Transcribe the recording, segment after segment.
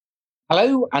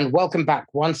Hello, and welcome back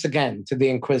once again to the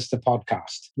Inquisitor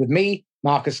podcast with me,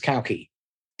 Marcus Cauchi.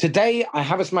 Today, I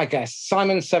have as my guest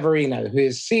Simon Severino, who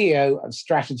is CEO of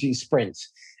Strategy Sprint.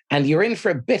 And you're in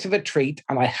for a bit of a treat,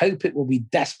 and I hope it will be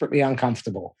desperately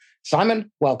uncomfortable.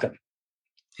 Simon, welcome.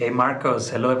 Hey, Marcos.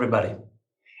 Hello, everybody.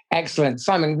 Excellent.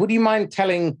 Simon, would you mind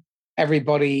telling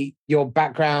everybody your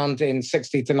background in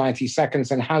 60 to 90 seconds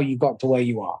and how you got to where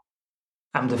you are?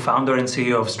 I'm the founder and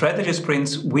CEO of Strategy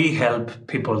Sprints. We help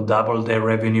people double their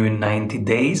revenue in 90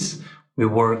 days. We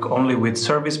work only with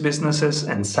service businesses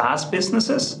and SaaS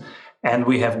businesses, and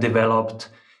we have developed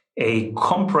a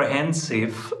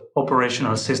comprehensive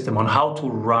operational system on how to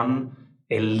run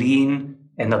a lean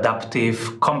and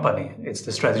adaptive company. It's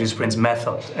the Strategy Sprints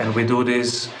method, and we do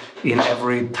this in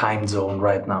every time zone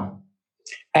right now.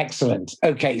 Excellent.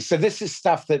 Okay, so this is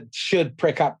stuff that should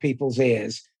prick up people's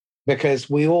ears, because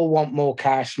we all want more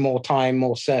cash, more time,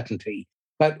 more certainty.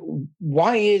 But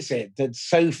why is it that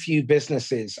so few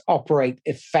businesses operate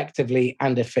effectively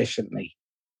and efficiently?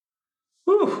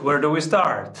 Where do we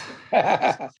start?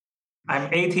 I'm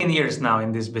 18 years now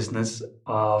in this business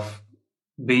of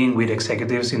being with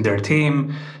executives in their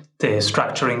team,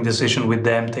 structuring decision with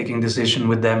them, taking decision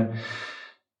with them.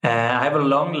 I have a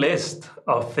long list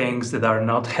of things that are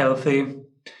not healthy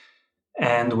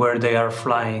and where they are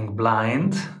flying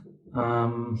blind.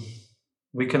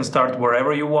 We can start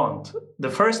wherever you want. The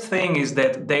first thing is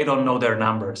that they don't know their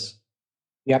numbers.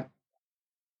 Yep.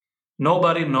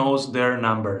 Nobody knows their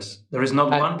numbers. There is not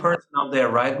one person out there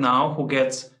right now who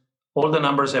gets all the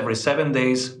numbers every 7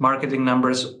 days, marketing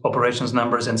numbers, operations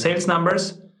numbers, and sales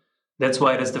numbers. That's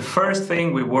why that's the first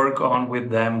thing we work on with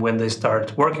them when they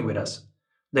start working with us.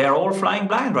 They are all flying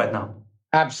blind right now.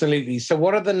 Absolutely. So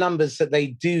what are the numbers that they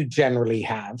do generally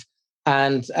have,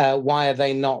 and why are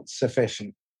they not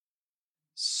sufficient?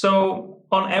 So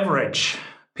on average,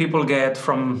 people get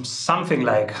from something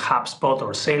like HubSpot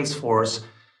or Salesforce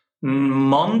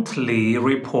monthly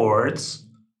reports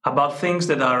about things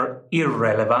that are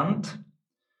irrelevant,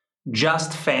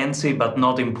 just fancy but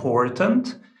not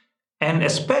important, and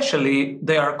especially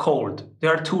they are cold. They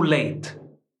are too late.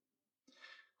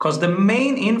 Because the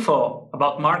main info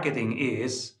about marketing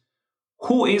is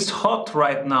who is hot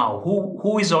right now,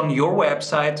 who is on your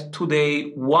website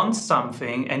today, wants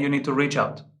something, and you need to reach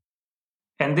out.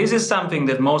 And this is something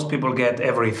that most people get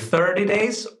every 30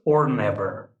 days or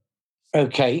never.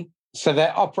 Okay, so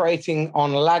they're operating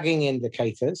on lagging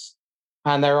indicators,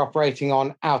 and they're operating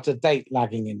on out-of-date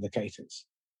lagging indicators.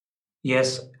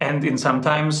 Yes, and in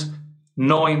sometimes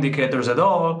no indicators at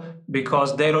all,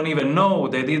 because they don't even know,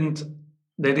 they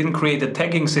didn't create a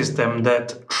tagging system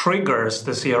that triggers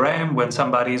the CRM when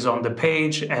somebody is on the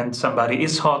page and somebody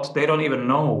is hot. They don't even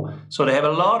know. So they have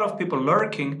a lot of people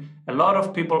lurking, a lot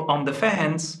of people on the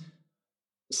fence,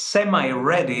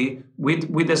 semi-ready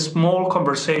with the small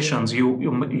conversations.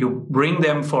 You bring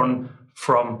them from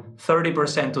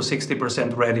 30% to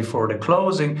 60% ready for the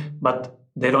closing, but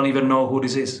they don't even know who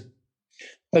this is.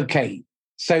 Okay,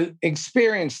 so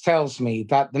experience tells me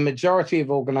that the majority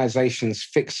of organizations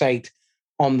fixate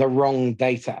on the wrong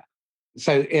data.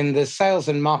 So in the sales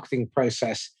and marketing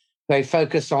process, they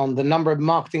focus on the number of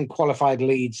marketing qualified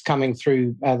leads coming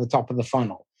through the top of the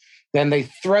funnel. Then they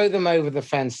throw them over the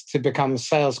fence to become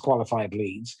sales qualified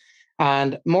leads.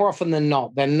 And more often than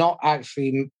not, they're not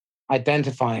actually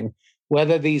identifying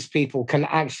whether these people can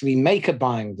actually make a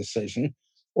buying decision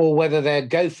or whether they're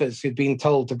gophers who've been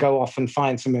told to go off and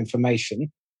find some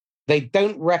information. They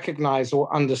don't recognize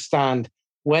or understand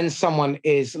when someone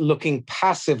is looking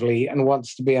passively and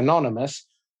wants to be anonymous,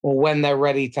 or when they're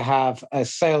ready to have a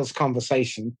sales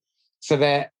conversation. So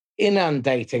they're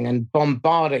inundating and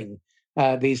bombarding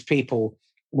these people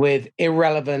with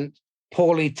irrelevant,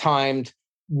 poorly timed,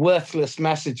 worthless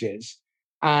messages.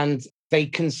 And they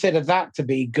consider that to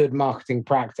be good marketing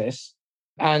practice.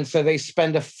 And so they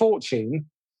spend a fortune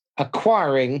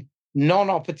acquiring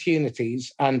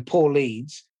non-opportunities and poor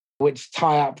leads, which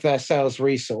tie up their sales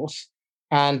resource.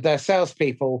 And their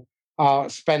salespeople are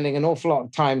spending an awful lot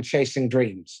of time chasing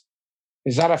dreams.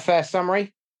 Is that a fair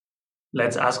summary?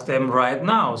 Let's ask them right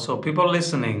now. So people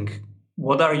listening,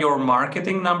 what are your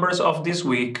marketing numbers of this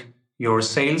week, your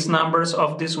sales numbers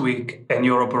of this week, and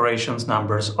your operations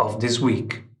numbers of this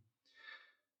week?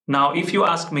 Now, if you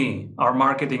ask me, our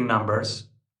marketing numbers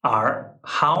are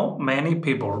how many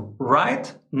people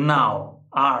right now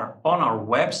are on our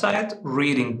website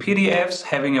reading PDFs,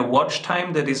 having a watch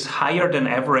time that is higher than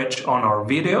average on our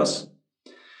videos.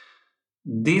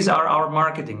 These are our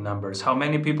marketing numbers. How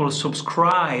many people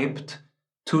subscribed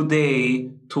today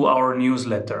to our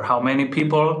newsletter? How many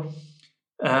people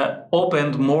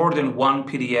opened more than one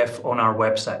PDF on our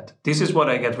website. This is what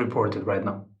I get reported right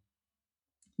now.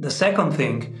 The second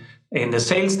thing in the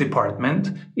sales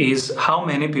department is how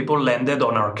many people landed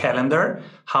on our calendar,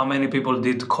 how many people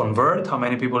did convert, how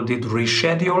many people did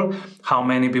reschedule, how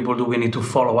many people do we need to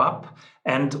follow up,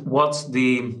 and what's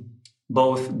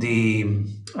both the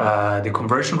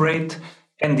conversion rate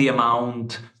and the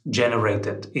amount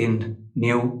generated in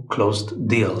new closed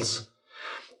deals.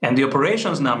 And the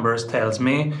operations numbers tells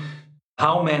me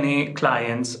how many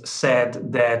clients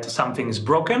said that something is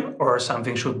broken or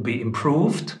something should be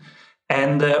improved,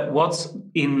 and what's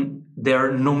in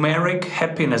their numeric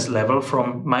happiness level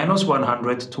from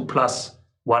 -100 to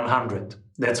 +100.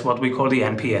 That's what we call the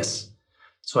NPS.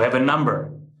 So I have a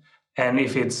number. And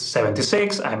if it's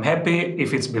 76, I'm happy.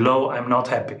 If it's below, I'm not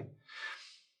happy.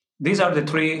 These are the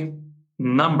three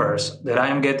numbers that I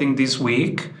am getting this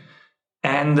week.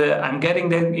 And I'm getting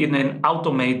them in an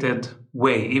automated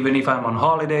way. Even if I'm on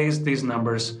holidays, these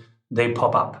numbers, they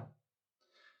pop up.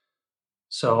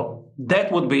 So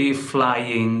that would be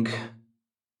flying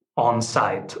on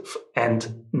site.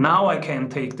 And now I can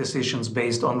take decisions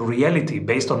based on reality,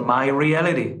 based on my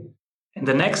reality. And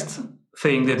the next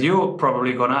thing that you're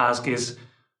probably going to ask is,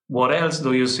 what else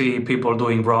do you see people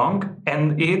doing wrong?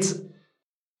 And it's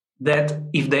that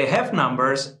if they have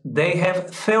numbers, they have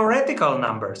theoretical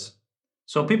numbers.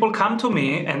 So people come to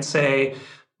me and say,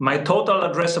 my total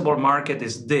addressable market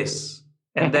is this.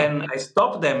 And then I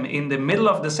stop them in the middle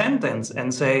of the sentence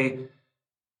and say,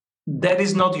 that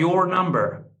is not your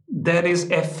number. That is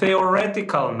a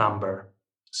theoretical number.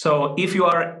 So if you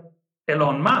are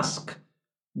Elon Musk,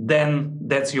 then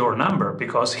that's your number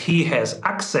because he has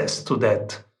access to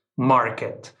that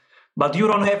market. But you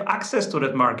don't have access to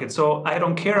that market. So I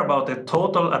don't care about the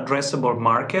total addressable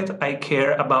market. I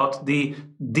care about the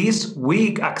this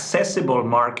week accessible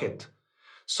market.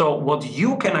 So what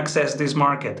you can access this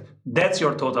market, that's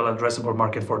your total addressable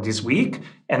market for this week.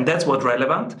 And that's what's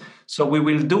relevant. So we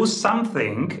will do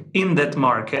something in that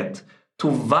market to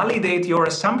validate your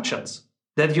assumptions.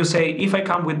 That you say, if I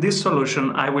come with this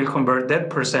solution, I will convert that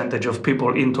percentage of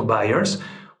people into buyers.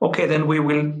 Okay, then we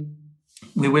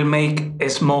will make a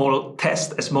small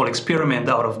test, a small experiment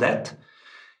out of that.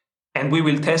 And we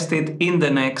will test it in the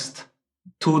next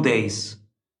 2 days.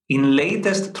 In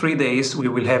latest 3 days, we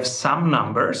will have some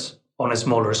numbers on a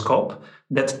smaller scope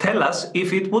that tell us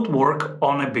if it would work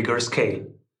on a bigger scale.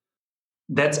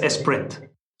 That's a sprint.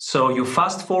 So you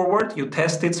fast forward, you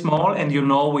test it small, and you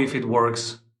know if it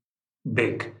works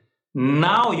big.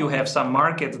 Now you have some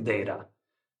market data.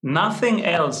 Nothing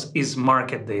else is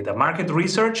market data. Market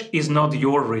research is not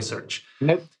your research.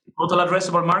 Nope. Total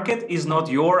addressable market is not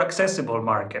your accessible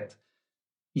market.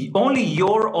 Only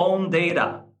your own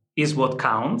data is what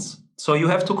counts. So you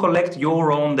have to collect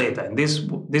your own data. And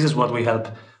this is what we help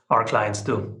our clients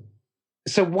do.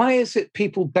 So why is it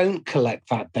people don't collect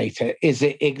that data? Is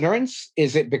it ignorance?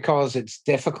 Is it because it's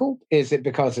difficult? Is it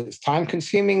because it's time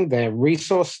consuming? They're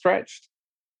resource stretched?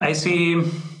 I see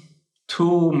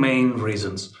two main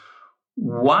reasons.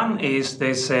 One is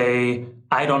they say,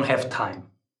 I don't have time.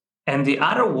 And the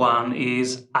other one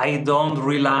is, I don't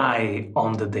rely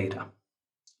on the data.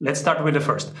 Let's start with the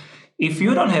first. If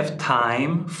you don't have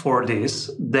time for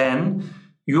this, then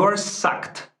you are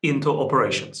sucked into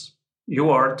operations.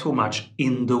 You are too much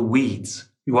in the weeds.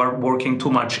 You are working too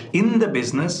much in the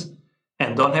business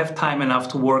and don't have time enough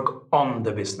to work on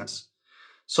the business.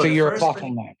 So you're a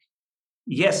bottleneck.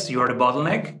 Yes, you're the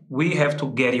bottleneck. We have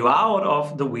to get you out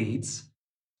of the weeds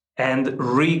and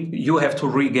you have to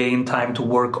regain time to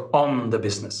work on the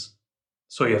business.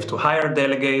 So you have to hire,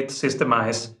 delegate,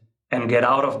 systemize, and get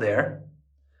out of there.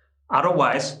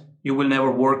 Otherwise, you will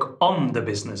never work on the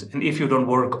business. And if you don't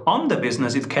work on the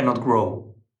business, it cannot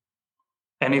grow.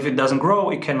 And if it doesn't grow,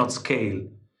 it cannot scale.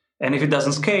 And if it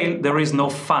doesn't scale, there is no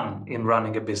fun in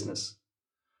running a business.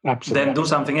 Absolutely. Then do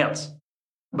something else.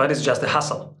 But it's just a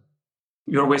hustle.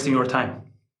 You're wasting your time.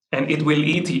 And it will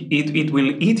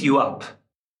eat you up.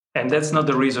 And that's not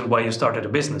the reason why you started a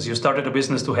business. You started a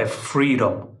business to have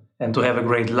freedom and to have a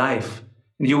great life.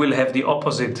 You will have the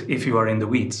opposite if you are in the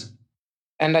weeds.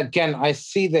 And again, I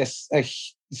see this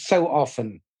so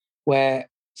often where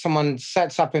someone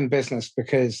sets up in business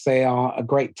because they are a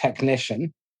great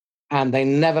technician and they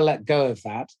never let go of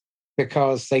that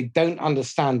because they don't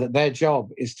understand that their job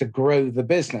is to grow the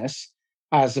business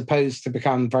as opposed to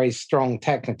become very strong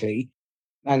technically.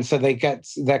 And so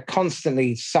they're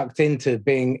constantly sucked into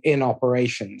being in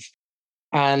operations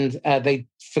and they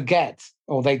forget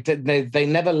or they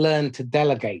never learn to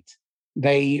delegate.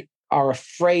 They are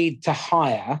afraid to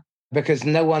hire because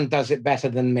no one does it better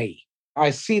than me.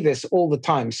 I see this all the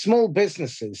time. Small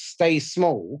businesses stay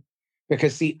small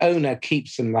because the owner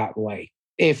keeps them that way.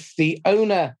 If the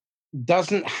owner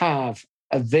doesn't have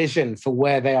a vision for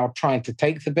where they are trying to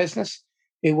take the business,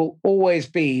 it will always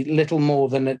be little more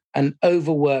than an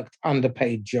overworked,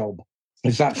 underpaid job.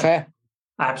 Is that fair?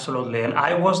 Absolutely. And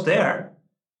I was there.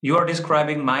 You are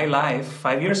describing my life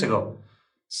 5 years ago.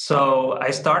 So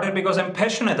I started because I'm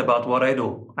passionate about what I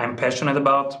do. I'm passionate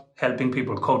about helping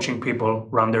people, coaching people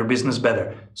run their business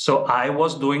better. So I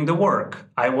was doing the work.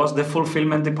 I was the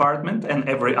fulfillment department and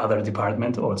every other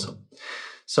department also.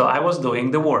 So I was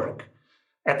doing the work.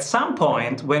 At some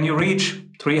point, when you reach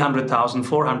 300,000,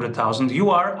 400,000,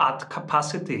 you are at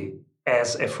capacity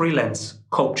as a freelance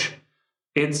coach.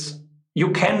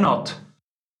 You cannot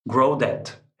grow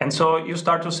that. And so you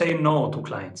start to say no to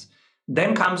clients.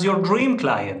 Then comes your dream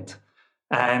client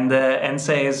and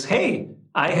says, hey,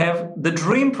 I have the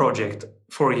dream project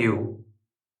for you.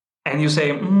 And you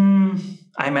say, I'm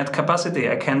at capacity.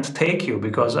 I can't take you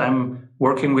because I'm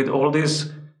working with all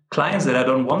these clients that I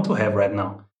don't want to have right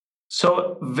now.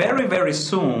 So very, very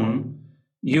soon,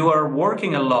 you are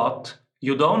working a lot.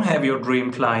 You don't have your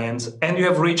dream clients and you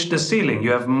have reached the ceiling.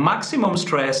 You have maximum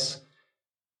stress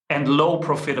and low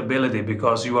profitability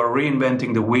because you are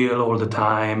reinventing the wheel all the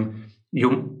time.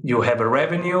 You have a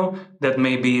revenue that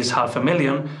maybe is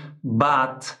 500,000,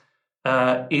 but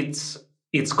it's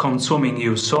consuming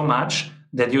you so much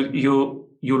that you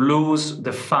lose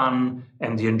the fun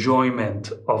and the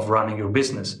enjoyment of running your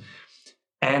business.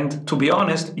 And to be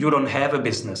honest, you don't have a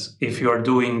business. If you are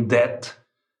doing that,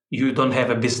 you don't have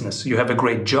a business. You have a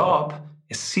great job,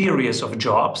 a series of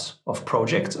jobs, of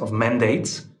projects, of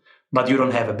mandates, but you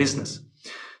don't have a business.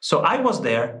 So I was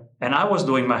there and I was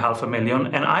doing my 500,000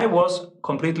 and I was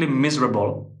completely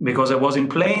miserable because I was in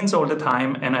planes all the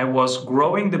time and I was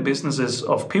growing the businesses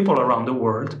of people around the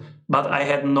world, but I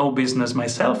had no business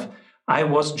myself. I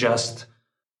was just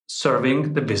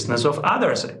serving the business of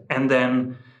others. And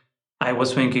then I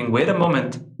was thinking, wait a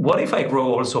moment, what if I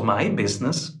grow also my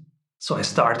business? So I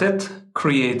started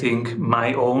creating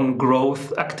my own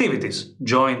growth activities,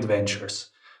 joint ventures,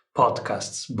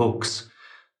 podcasts, books,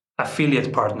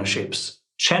 affiliate partnerships,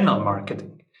 channel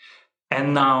marketing.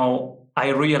 And now I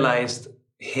realized,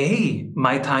 hey,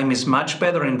 my time is much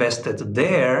better invested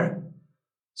there.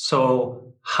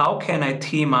 So how can I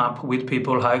team up with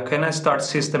people? How can I start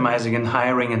systemizing and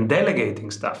hiring and delegating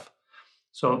stuff?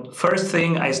 So first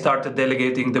thing, I started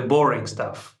delegating the boring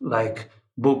stuff like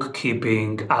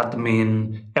bookkeeping,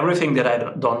 admin, everything that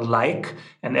I don't like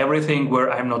and everything where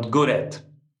I'm not good at.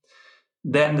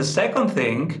 Then the second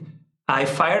thing, I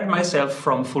fired myself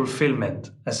from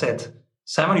fulfillment. I said,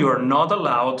 Simon, you are not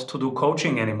allowed to do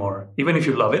coaching anymore, even if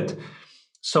you love it.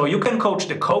 So you can coach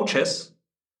the coaches,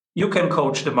 you can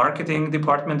coach the marketing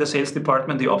department, the sales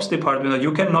department, the ops department, but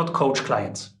you cannot coach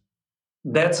clients.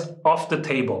 That's off the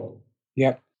table.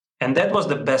 Yeah. And that was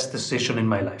the best decision in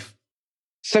my life.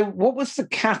 So what was the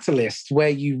catalyst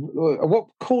what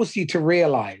caused you to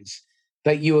realize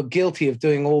that you were guilty of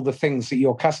doing all the things that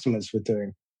your customers were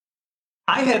doing?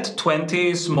 I had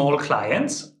 20 small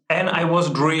clients and I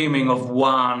was dreaming of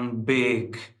one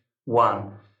big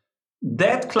one.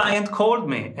 That client called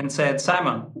me and said,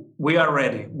 Simon, we are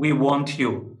ready. We want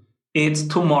you. It's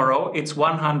tomorrow. It's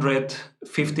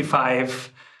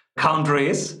 155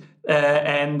 countries.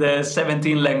 And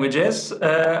 17 languages.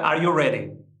 Are you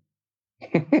ready?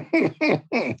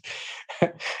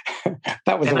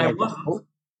 That was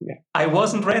I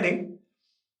wasn't ready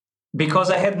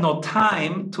because I had no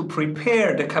time to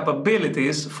prepare the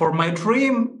capabilities for my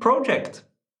dream project.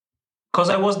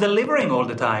 Because I was delivering all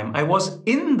the time. I was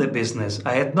in the business.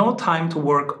 I had no time to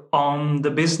work on the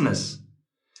business.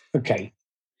 Okay.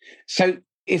 So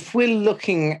if we're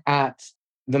looking at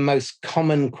the most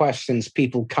common questions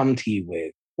people come to you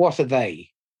with, what are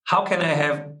they? How can I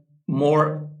have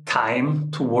more time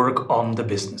to work on the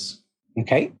business?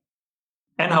 Okay.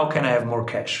 And how can I have more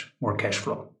cash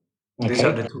flow? Okay. These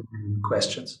are the two main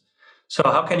questions. So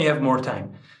how can you have more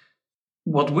time?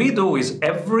 What we do is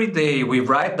every day we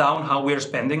write down how we're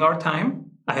spending our time.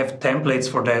 I have templates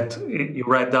for that. You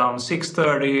write down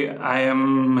 6:30, I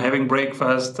am having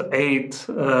breakfast, 8,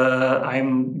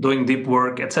 I'm doing deep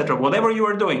work, etc. Whatever you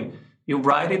are doing, you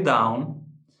write it down.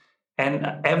 And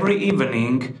every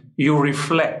evening you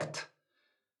reflect.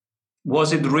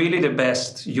 Was it really the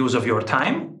best use of your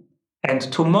time? And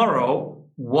tomorrow,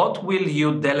 what will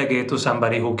you delegate to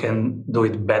somebody who can do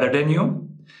it better than you?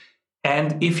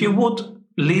 And if you would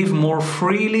live more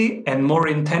freely and more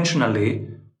intentionally,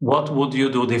 what would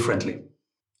you do differently?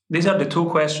 These are the two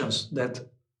questions that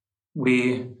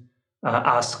we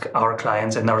ask our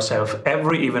clients and ourselves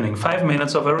every evening, 5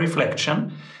 minutes of a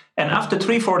reflection. And after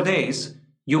 3-4 days,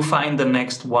 you find the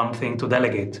next one thing to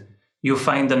delegate. You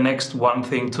find the next one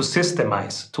thing to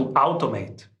systemize, to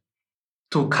automate,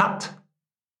 to cut.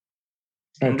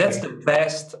 And that's the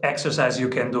best exercise you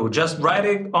can do. Just write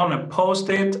it on a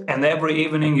post-it, and every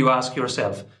evening you ask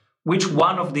yourself, which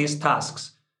one of these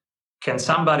tasks can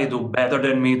somebody do better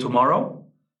than me tomorrow?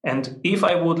 And if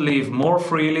I would live more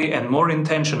freely and more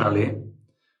intentionally,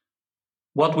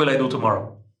 what will I do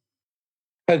tomorrow?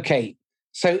 Okay.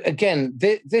 So again,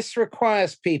 this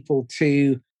requires people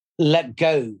to let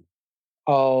go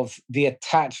of the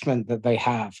attachment that they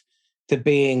have to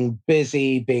being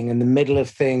busy, being in the middle of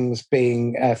things,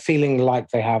 being feeling like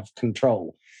they have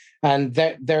control. And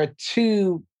there are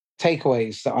two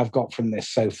takeaways that I've got from this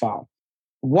so far.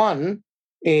 One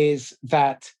is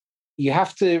that you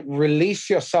have to release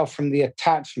yourself from the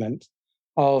attachment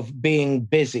of being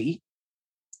busy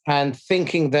and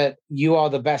thinking that you are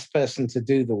the best person to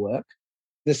do the work.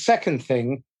 The second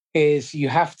thing is you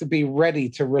have to be ready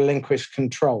to relinquish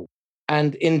control.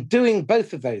 And in doing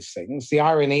both of those things, the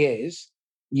irony is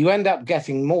you end up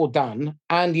getting more done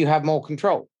and you have more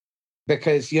control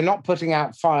because you're not putting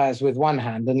out fires with one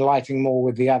hand and lighting more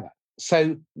with the other.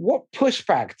 So what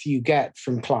pushback do you get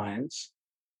from clients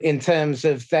in terms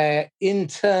of their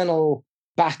internal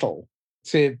battle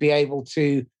to be able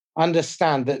to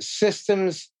understand that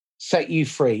systems set you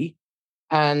free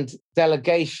and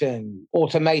delegation,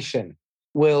 automation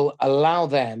will allow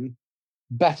them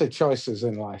better choices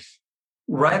in life?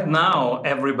 Right now,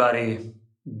 everybody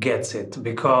gets it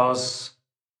because,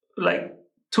 like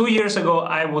 2 years ago,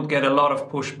 I would get a lot of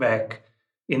pushback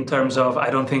in terms of, I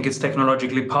don't think it's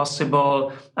technologically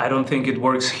possible. I don't think it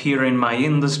works here in my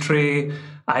industry.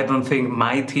 I don't think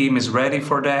my team is ready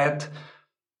for that.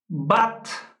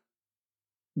 But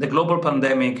the global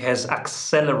pandemic has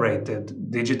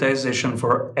accelerated digitization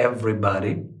for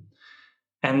everybody.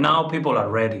 And now people are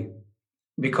ready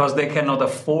because they cannot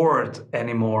afford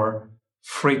anymore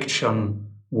friction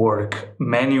work,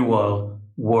 manual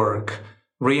work,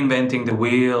 reinventing the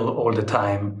wheel all the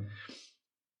time.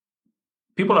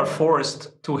 People are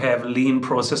forced to have lean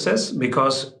processes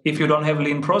because if you don't have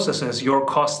lean processes, your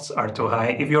costs are too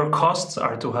high. If your costs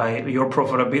are too high, your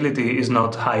profitability is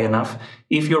not high enough.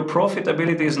 If your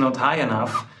profitability is not high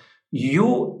enough,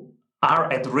 you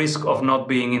are at risk of not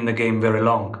being in the game very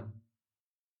long.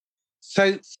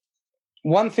 So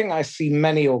one thing I see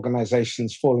many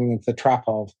organizations falling into the trap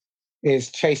of is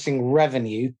chasing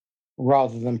revenue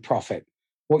rather than profit.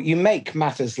 What you make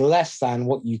matters less than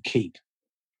what you keep.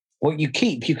 What you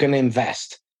keep, you can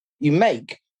invest. You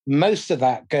make, most of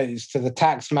that goes to the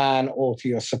tax man or to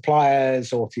your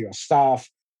suppliers or to your staff.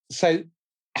 So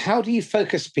how do you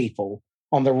focus people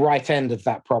on the right end of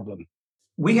that problem?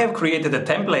 We have created a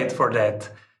template for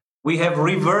that. We have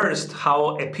reversed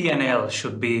how a P&L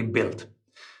should be built.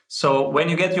 So when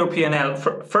you get your P&L,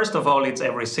 first of all, it's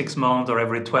every 6 months or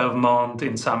every 12 months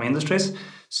in some industries.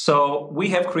 So we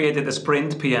have created a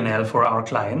sprint P&L for our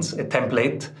clients, a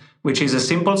template, which is a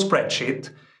simple spreadsheet.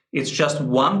 It's just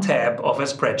one tab of a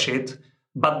spreadsheet,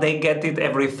 but they get it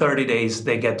every 30 days.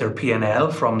 They get their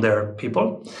P&L from their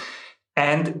people.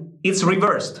 And it's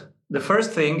reversed. The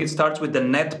first thing, it starts with the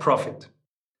net profit.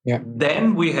 Yeah.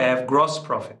 Then we have gross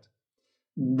profit.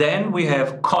 Then we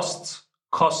have costs.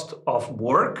 Cost of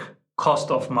work,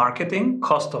 cost of marketing,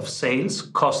 cost of sales,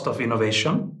 cost of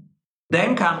innovation.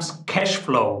 Then comes cash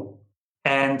flow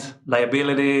and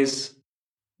liabilities.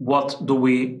 What do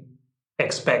we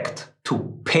expect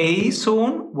to pay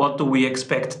soon? What do we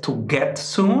expect to get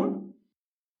soon?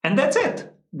 And that's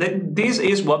it. This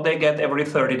is what they get every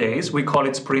 30 days. We call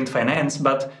it sprint finance,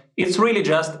 but it's really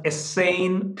just a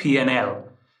sane P&L.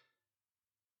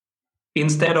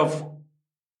 Instead of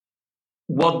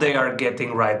what they are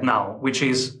getting right now, which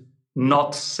is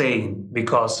not sane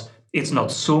because it's not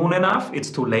soon enough,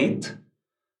 it's too late.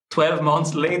 12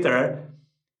 months later,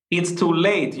 it's too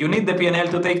late. You need the P&L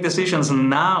to take decisions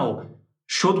now.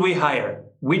 Should we hire?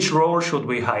 Which role should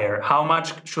we hire? How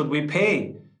much should we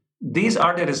pay? These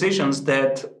are the decisions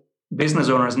that business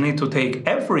owners need to take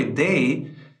every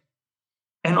day.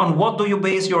 And on what do you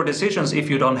base your decisions if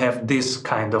you don't have this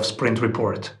kind of sprint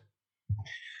report?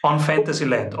 On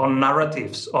Fantasyland, on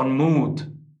narratives, on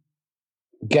mood.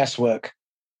 Guesswork,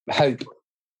 hope.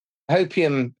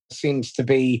 Hopium seems to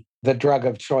be the drug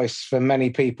of choice for many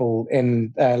people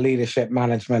in leadership,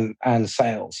 management, and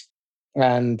sales.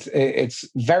 And it's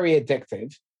very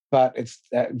addictive, but it's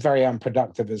very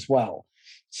unproductive as well.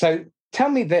 So tell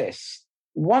me this,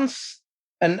 once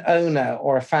an owner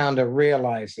or a founder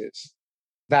realizes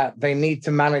that they need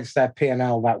to manage their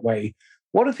P&L that way,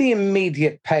 What are the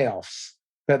immediate payoffs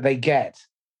that they get?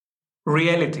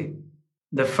 Reality.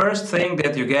 The first thing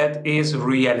that you get is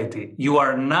reality. You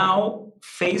are now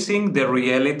facing the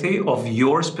reality of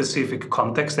your specific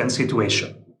context and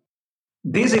situation.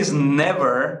 This is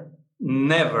never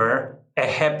a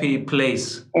happy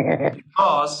place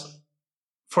because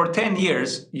for 10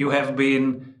 years you have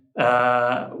been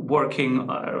working,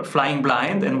 flying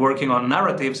blind and working on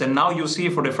narratives, and now you see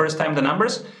for the first time the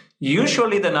numbers.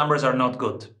 Usually the numbers are not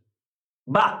good.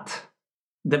 But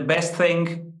the best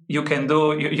thing you can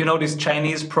do, you know this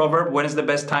Chinese proverb, when is the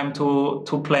best time to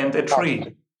plant a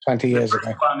tree? 20 years ago. The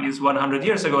first one is 100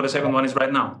 years ago. The second one is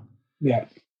right now. Yeah.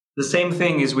 The same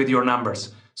thing is with your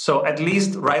numbers. So at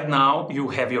least right now you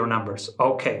have your numbers.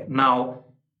 Okay, now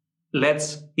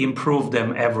let's improve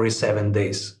them every 7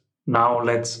 days. Now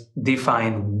let's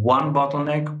define one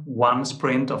bottleneck, one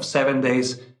sprint of 7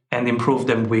 days, and improve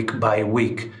them week by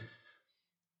week.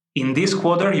 In this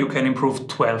quarter, you can improve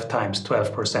 12 times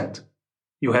 12%.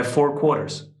 You have 4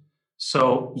 quarters.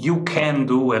 So you can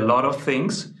do a lot of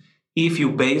things if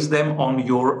you base them on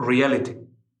your reality.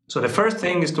 So the first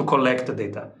thing is to collect the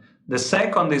data. The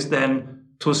second is then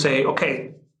to say,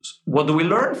 okay, what do we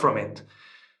learn from it?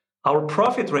 Our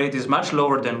profit rate is much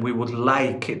lower than we would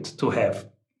like it to have.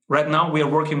 Right now, we are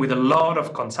working with a lot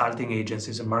of consulting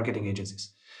agencies and marketing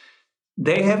agencies.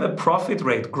 They have a profit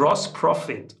rate, gross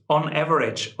profit, on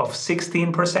average of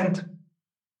 16%.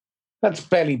 That's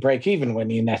barely break even when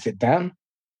you net it down.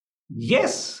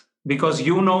 Yes, because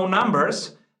you know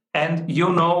numbers and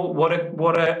you know what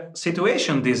a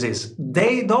situation this is.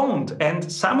 They don't. And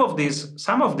some of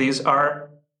these are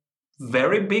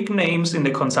very big names in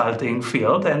the consulting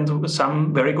field and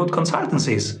some very good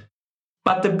consultancies.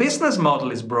 But the business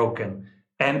model is broken.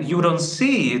 And you don't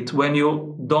see it when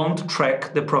you don't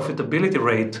track the profitability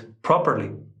rate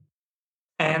properly.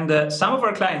 And some of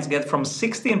our clients get from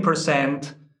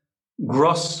 16%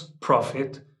 gross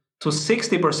profit to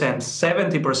 60%,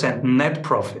 70% net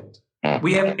profit.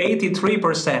 We have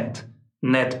 83%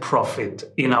 net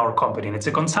profit in our company, and it's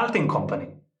a consulting company.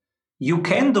 You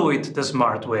can do it the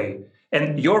smart way.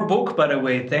 And your book, by the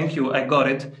way, thank you, I got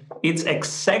it. It's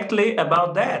exactly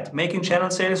about that. Making channel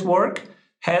sales work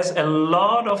has a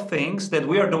lot of things that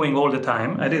we are doing all the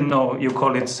time. I didn't know you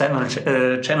call it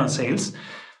channel sales,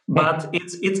 but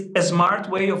it's a smart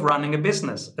way of running a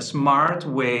business, a smart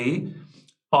way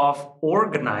of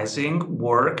organizing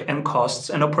work and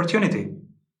costs and opportunity.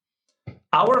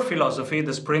 Our philosophy,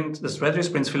 the Strategy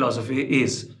Sprints philosophy,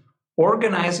 is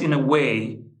organize in a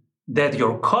way that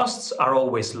your costs are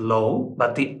always low,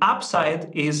 but the upside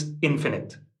is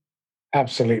infinite.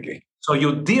 Absolutely. So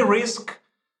you de-risk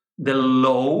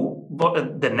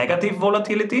the negative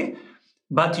volatility,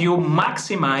 but you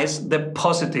maximize the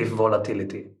positive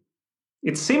volatility.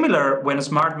 It's similar when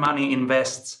smart money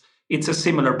invests. It's a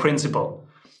similar principle.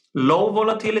 Low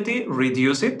volatility,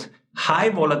 reduce it. High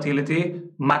volatility,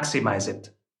 maximize it.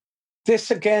 This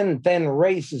again then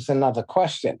raises another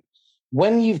question.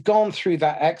 When you've gone through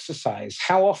that exercise,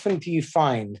 how often do you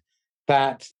find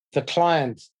that the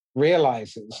client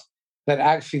realizes that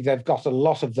actually they've got a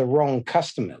lot of the wrong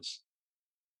customers?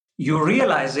 You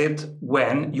realize it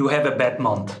when you have a bad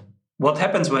month. What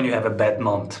happens when you have a bad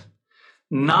month?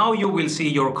 Now you will see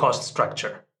your cost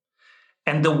structure.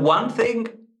 And the one thing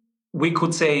we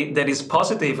could say that is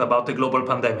positive about the global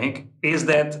pandemic is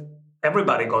that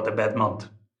everybody got a bad month,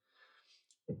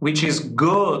 which is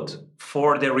good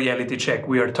for the reality check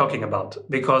we are talking about,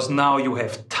 because now you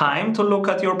have time to look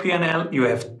at your P&L, you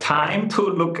have time to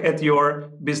look at your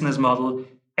business model,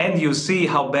 and you see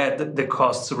how bad the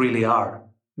costs really are,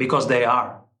 because they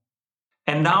are.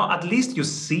 And now at least you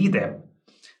see them.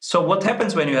 So what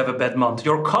happens when you have a bad month?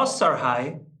 Your costs are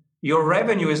high, your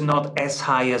revenue is not as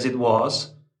high as it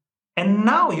was, and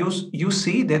now you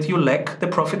see that you lack the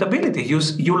profitability.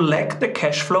 You lack the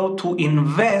cash flow to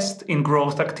invest in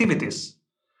growth activities.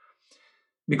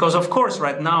 Because of course,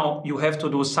 right now, you have to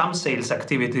do some sales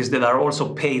activities that are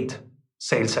also paid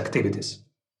sales activities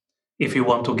if you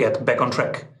want to get back on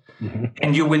track. Mm-hmm.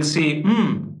 And you will see,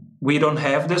 we don't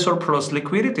have the surplus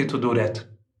liquidity to do that.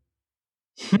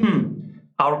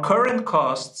 Our current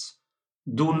costs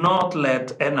do not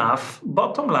let enough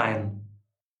bottom line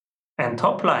and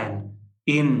top line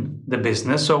in the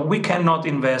business, so we cannot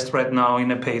invest right now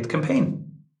in a paid campaign.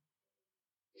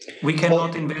 We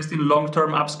cannot invest in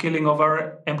long-term upskilling of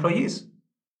our employees.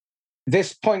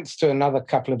 This points to another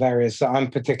couple of areas that I'm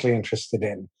particularly interested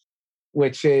in,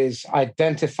 which is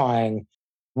identifying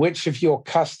which of your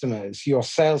customers your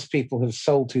salespeople have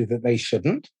sold to that they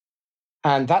shouldn't.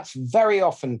 And that's very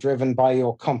often driven by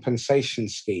your compensation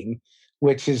scheme,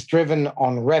 which is driven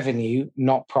on revenue,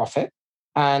 not profit.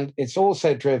 And it's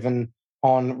also driven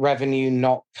on revenue,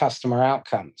 not customer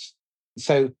outcomes.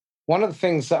 So, one of the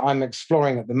things that I'm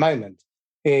exploring at the moment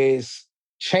is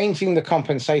changing the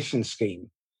compensation scheme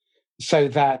so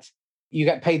that you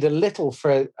get paid a little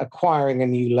for acquiring a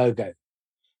new logo,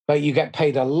 but you get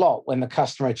paid a lot when the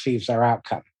customer achieves their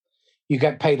outcome. You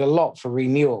get paid a lot for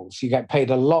renewals. You get paid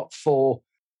a lot for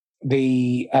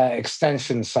the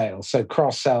extension sales, so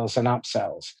cross sells and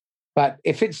upsells. But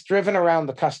if it's driven around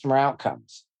the customer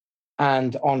outcomes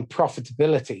and on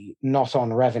profitability, not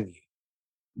on revenue,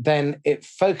 then it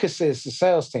focuses the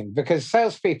sales team because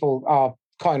salespeople are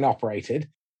coin operated.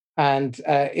 And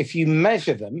if you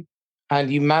measure them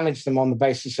and you manage them on the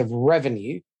basis of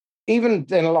revenue, even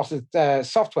in a lot of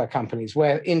software companies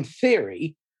where in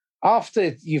theory,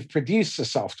 after you've produced the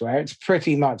software, it's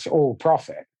pretty much all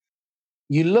profit.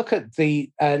 You look at the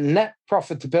net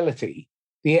profitability,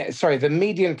 the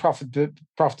median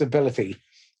profitability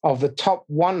of the top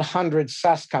 100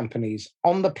 SaaS companies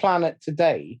on the planet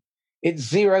today,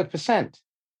 it's 0%.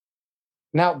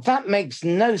 Now, that makes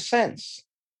no sense.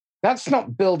 That's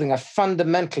not building a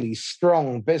fundamentally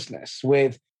strong business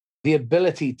with the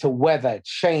ability to weather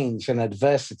change and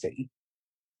adversity.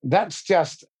 That's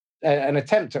just an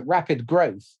attempt at rapid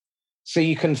growth so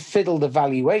you can fiddle the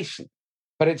valuation,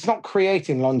 but it's not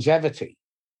creating longevity.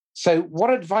 So, what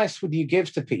advice would you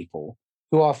give to people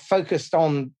who are focused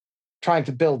on trying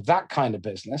to build that kind of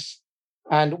business?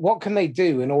 And what can they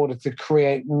do in order to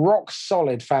create rock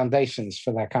solid foundations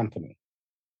for their company?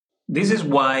 This is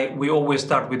why we always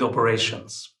start with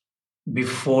operations.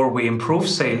 Before we improve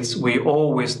sales, we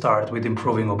always start with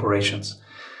improving operations.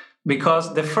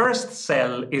 Because the first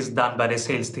sell is done by the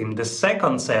sales team. The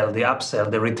second sell, the upsell,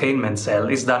 the retainment sell,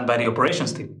 is done by the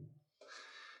operations team.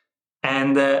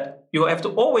 And you have to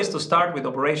always to start with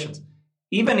operations.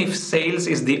 Even if sales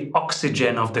is the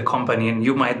oxygen of the company, and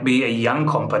you might be a young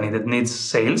company that needs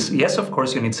sales. Yes, of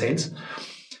course, you need sales.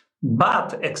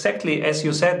 But exactly as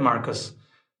you said, Marcus,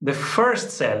 the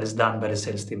first sell is done by the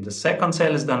sales team. The second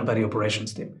sell is done by the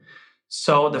operations team.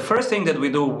 So the first thing that we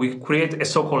do, we create a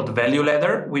so-called value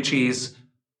ladder, which is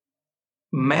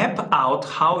map out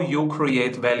how you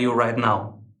create value right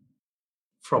now.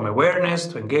 From awareness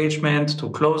to engagement to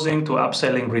closing to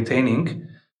upselling, retaining.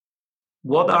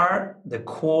 What are the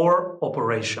core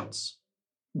operations?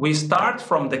 We start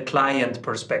from the client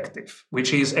perspective,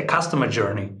 which is a customer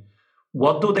journey.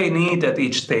 What do they need at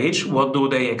each stage? What do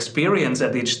they experience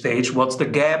at each stage? What's the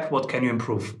gap? What can you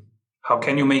improve? How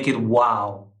can you make it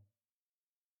wow?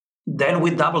 Then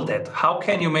we double that. How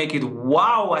can you make it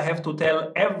wow? I have to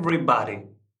tell everybody.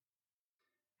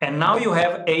 And now you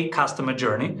have a customer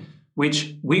journey,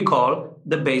 which we call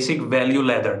the basic value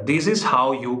ladder. This is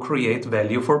how you create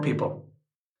value for people.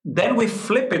 Then we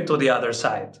flip it to the other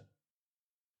side.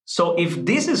 So if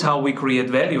this is how we create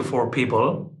value for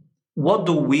people, what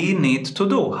do we need to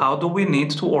do? How do we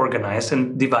need to organize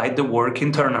and divide the work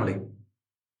internally?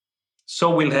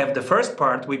 So we'll have the first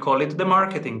part, we call it the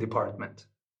marketing department,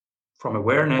 from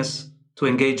awareness to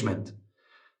engagement.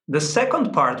 The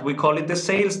second part, we call it the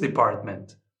sales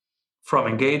department, from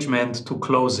engagement to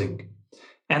closing.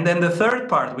 And then the third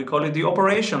part, we call it the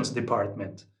operations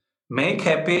department. Make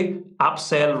happy,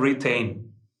 upsell,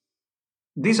 retain.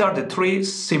 These are the three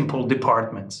simple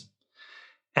departments.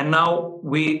 And now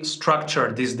we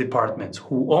structure these departments.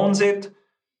 Who owns it?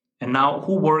 And now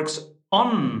who works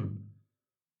on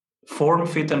form,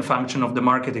 fit, and function of the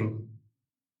marketing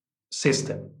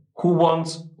system? Who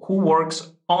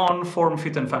works on form,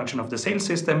 fit, and function of the sales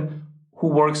system? Who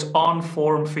works on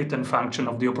form, fit, and function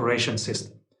of the operations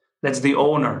system? That's the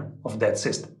owner of that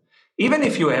system. Even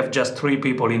if you have just 3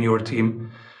 people in your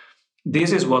team,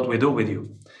 this is what we do with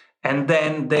you. And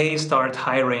then they start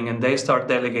hiring and they start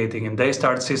delegating and they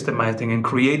start systemizing and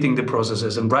creating the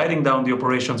processes and writing down the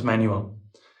operations manual.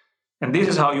 And this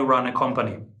is how you run a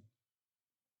company.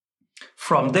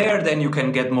 From there, then you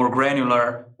can get more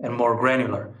granular and more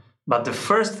granular. But the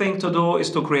first thing to do is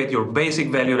to create your basic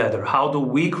value ladder. How do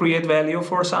we create value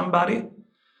for somebody?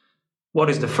 What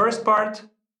is the first part?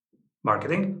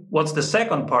 Marketing. What's the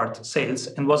second part? Sales.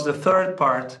 And what's the third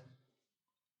part?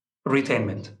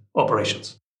 Retainment,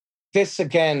 operations. This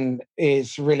again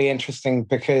is really interesting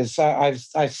because I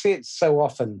see it so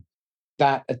often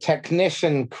that a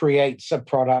technician creates a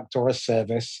product or a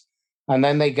service, and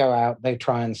then they go out, they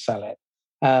try and sell it.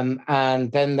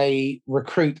 And then they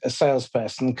recruit a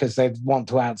salesperson because they want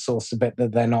to outsource the bit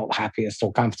that they're not happiest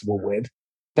or comfortable with.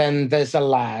 Then there's a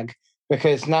lag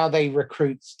because now they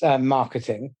recruit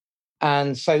marketing.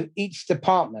 And so each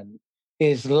department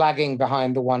is lagging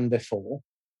behind the one before.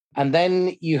 And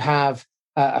then you have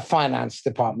a finance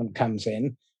department comes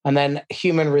in, and then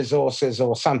human resources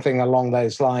or something along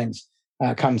those lines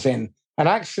comes in. And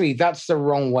actually, that's the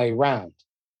wrong way round,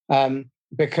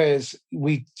 because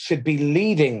we should be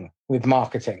leading with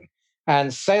marketing,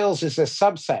 and sales is a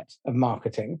subset of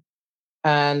marketing,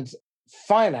 and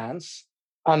finance,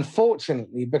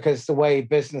 unfortunately, because the way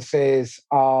businesses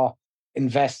are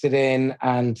invested in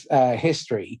and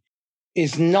history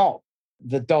is not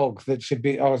the dog that should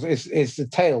be, or is the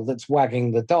tail that's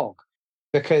wagging the dog,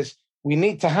 because we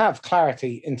need to have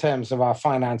clarity in terms of our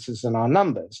finances and our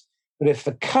numbers. But if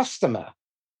the customer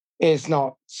is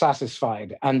not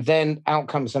satisfied and then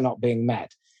outcomes are not being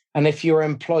met, and if your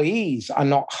employees are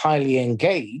not highly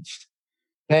engaged,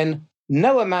 then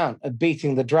no amount of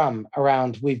beating the drum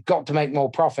around we've got to make more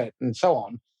profit and so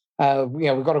on,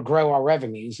 we've got to grow our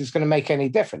revenues is going to make any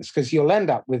difference, because you'll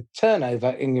end up with turnover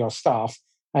in your staff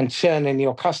and churn in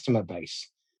your customer base.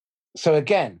 So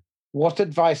again, what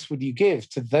advice would you give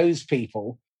to those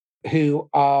people who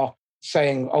are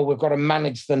saying, oh, we've got to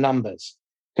manage the numbers?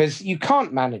 Because you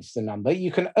can't manage the number.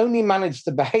 You can only manage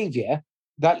the behavior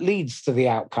that leads to the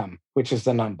outcome, which is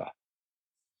the number.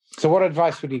 So what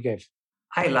advice would you give?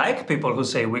 I like people who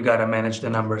say we got to manage the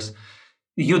numbers.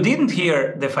 You didn't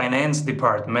hear the finance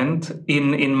department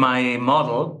in my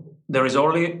model. There is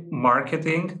only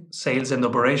marketing, sales, and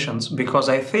operations, because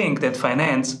I think that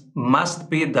finance must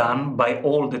be done by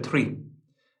all the three.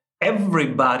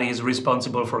 Everybody is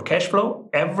responsible for cash flow.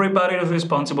 Everybody is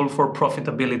responsible for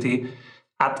profitability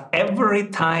at every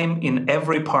time in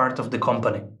every part of the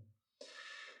company.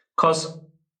 Because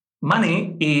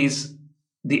money is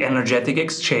the energetic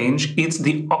exchange, it's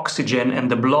the oxygen and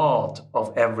the blood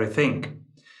of everything.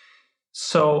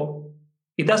 So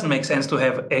it doesn't make sense to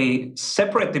have a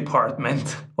separate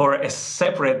department or a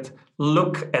separate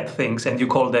look at things, and you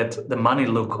call that the money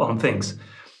look on things.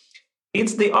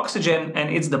 It's the oxygen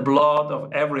and it's the blood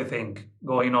of everything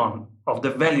going on, of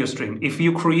the value stream. If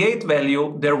you create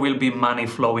value, there will be money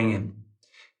flowing in.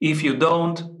 If you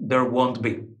don't, there won't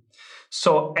be.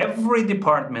 So every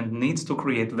department needs to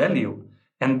create value,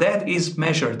 and that is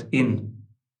measured in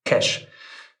cash.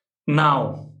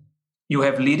 Now, you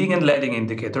have leading and lagging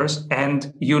indicators,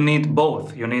 and you need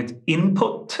both. You need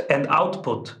input and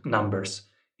output numbers.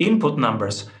 Input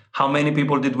numbers. How many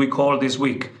people did we call this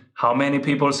week? How many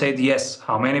people said yes?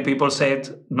 How many people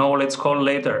said, no, let's call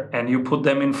later? And you put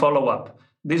them in follow-up.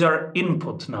 These are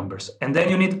input numbers. And then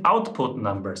you need output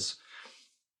numbers.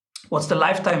 What's the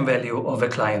lifetime value of a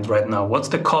client right now? What's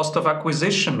the cost of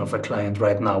acquisition of a client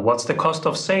right now? What's the cost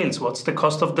of sales? What's the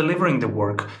cost of delivering the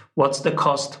work? What's the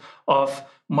cost of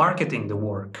marketing the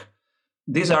work?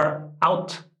 These are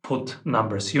output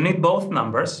numbers. You need both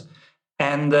numbers.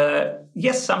 And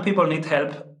yes, some people need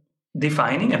help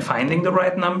defining and finding the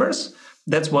right numbers.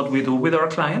 That's what we do with our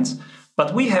clients.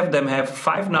 But we have them have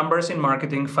 5 numbers in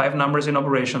marketing, 5 numbers in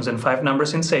operations, and 5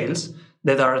 numbers in sales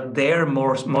that are their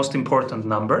most important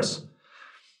numbers.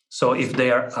 So if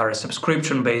they are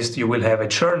subscription-based, you will have a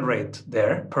churn rate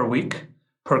there per week,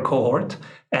 per cohort.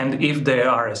 And if they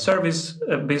are a service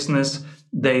business,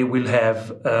 they will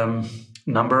have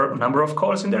number of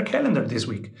calls in their calendar this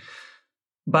week.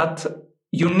 But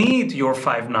you need your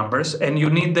 5 numbers, and you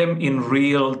need them in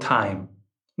real time,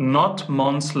 not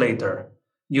months later.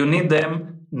 You need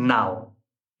them now,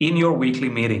 in your weekly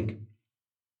meeting,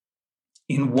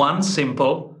 in one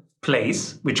simple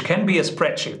place, which can be a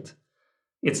spreadsheet.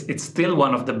 It's still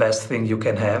one of the best things you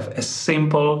can have. A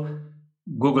simple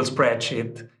Google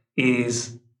spreadsheet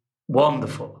is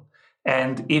wonderful.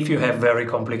 And if you have very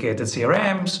complicated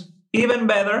CRMs, even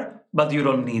better, but you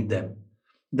don't need them.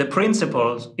 The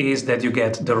principle is that you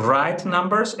get the right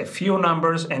numbers, a few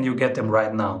numbers, and you get them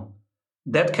right now.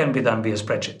 That can be done via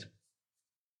spreadsheet.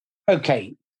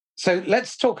 Okay, so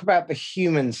let's talk about the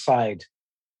human side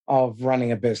of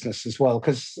running a business as well,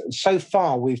 because so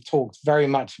far we've talked very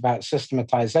much about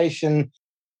systematization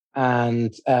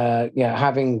and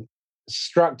having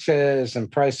structures and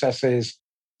processes.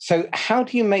 So how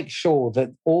do you make sure that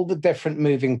all the different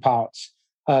moving parts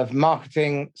of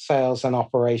marketing, sales, and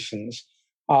operations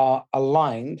are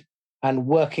aligned and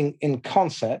working in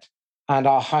concert and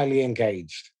are highly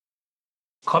engaged?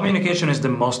 Communication is the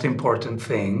most important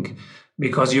thing,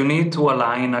 because you need to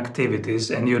align activities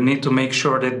and you need to make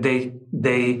sure that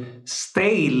they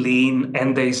stay lean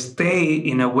and they stay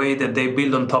in a way that they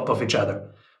build on top of each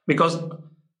other, because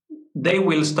they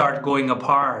will start going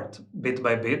apart bit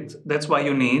by bit. That's why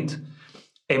you need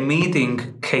a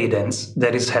meeting cadence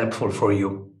that is helpful for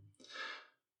you.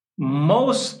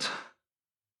 Most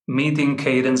meeting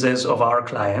cadences of our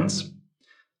clients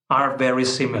are very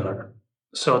similar.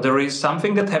 So there is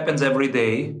something that happens every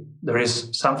day there is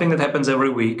something that happens every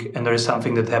week, and there is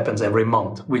something that happens every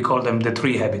month. We call them the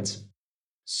 3 habits.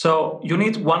 So you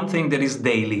need one thing that is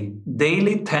daily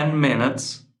 10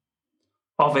 minutes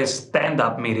of a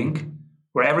stand-up meeting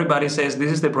where everybody says,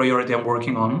 this is the priority I'm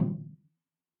working on.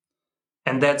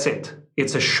 And that's it.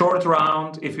 It's a short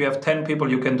round. If you have 10 people,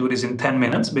 you can do this in 10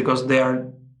 minutes because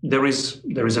there is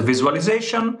a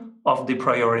visualization of the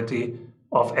priority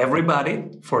of everybody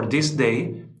for this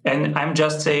day. And I'm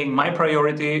just saying my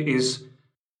priority is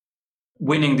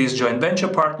winning this joint venture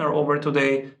partner over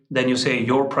today. Then you say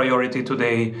your priority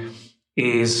today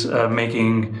is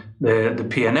making the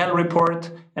P&L report.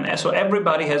 And so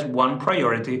everybody has one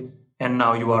priority, and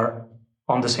now you are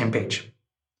on the same page.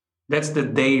 That's the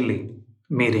daily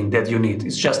meeting that you need.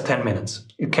 It's just 10 minutes.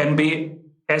 It can be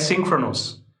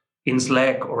asynchronous in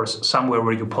Slack or somewhere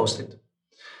where you post it.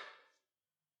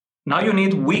 Now you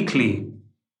need weekly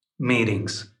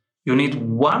meetings. You need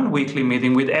one weekly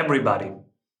meeting with everybody.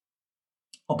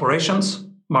 Operations,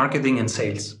 marketing, and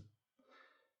sales.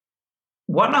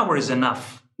 1 hour is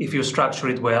enough. If you structure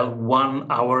it well,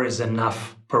 1 hour is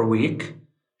enough per week.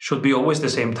 Should be always the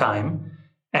same time.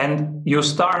 And you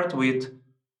start with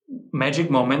magic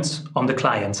moments on the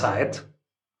client side.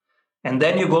 And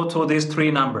then you go to these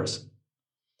 3 numbers.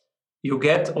 You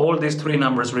get all these 3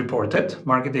 numbers reported,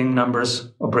 marketing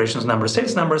numbers, operations numbers,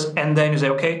 sales numbers, and then you say,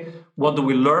 okay, what do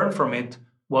we learn from it?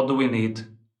 What do we need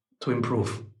to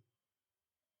improve?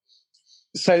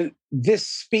 So this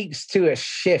speaks to a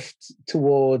shift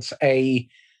towards a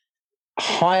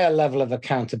higher level of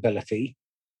accountability,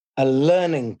 a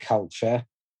learning culture,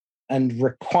 and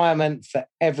requirement for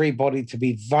everybody to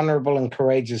be vulnerable and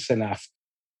courageous enough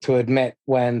to admit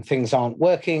when things aren't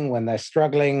working, when they're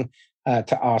struggling,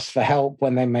 to ask for help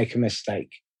when they make a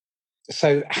mistake.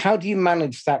 So how do you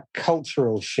manage that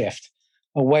cultural shift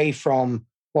away from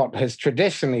what has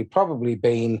traditionally probably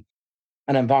been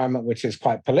an environment which is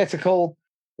quite political,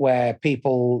 where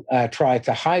people try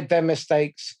to hide their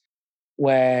mistakes,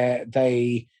 where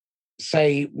they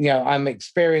say, I'm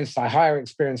experienced, I hire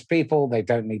experienced people, they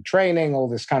don't need training, all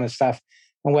this kind of stuff,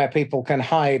 and where people can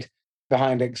hide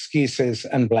behind excuses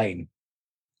and blame?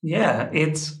 Yeah,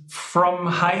 it's from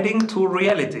hiding to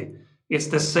reality. It's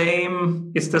the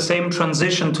same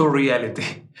transition to reality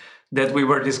that we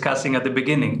were discussing at the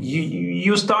beginning.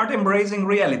 You start embracing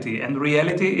reality, and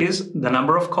reality is the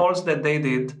number of calls that they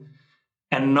did,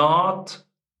 and not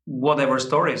whatever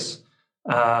stories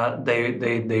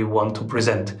they want to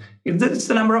present. It's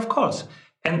the number of calls.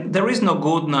 And there is no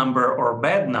good number or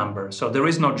bad number, so there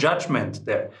is no judgment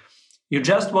there. You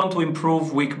just want to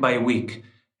improve week by week.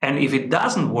 And if it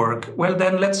doesn't work, well,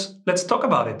 then let's talk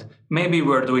about it. Maybe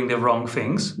we're doing the wrong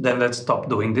things, then let's stop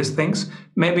doing these things.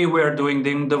 Maybe we're doing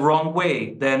them the wrong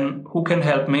way, then who can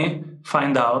help me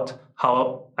find out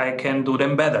how I can do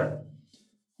them better?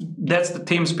 That's the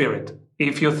team spirit.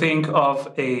 If you think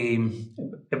of a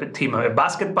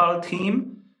basketball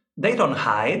team, they don't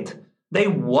hide. They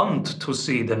want to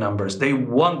see the numbers. They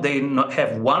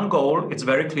have one goal. It's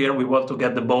very clear. We want to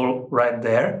get the ball right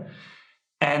there.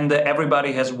 And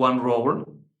everybody has one role.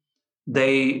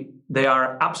 They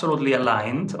are absolutely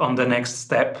aligned on the next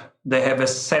step. They have a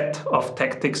set of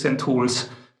tactics and tools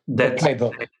that they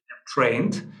have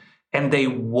trained. And they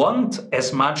want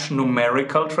as much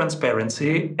numerical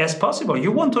transparency as possible.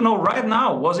 You want to know right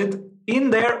now, was it in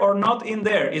there or not in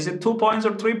there? Is it 2 points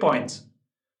or 3 points?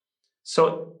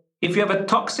 So if you have a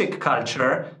toxic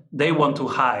culture, they want to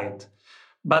hide.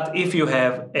 But if you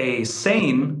have a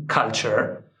sane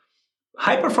culture,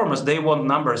 high performers, they want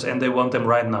numbers and they want them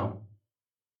right now.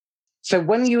 So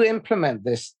when you implement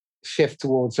this shift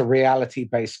towards a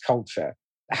reality-based culture,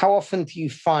 how often do you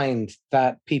find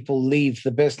that people leave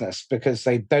the business because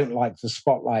they don't like the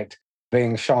spotlight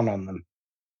being shone on them?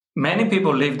 Many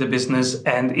people leave the business,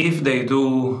 and if they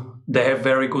do, they have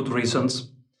very good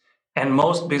reasons. And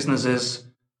most businesses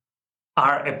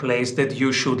are a place that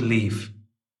you should leave.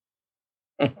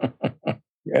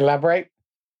 Elaborate.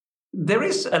 There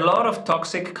is a lot of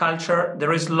toxic culture.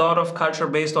 There is a lot of culture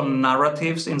based on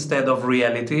narratives instead of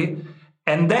reality.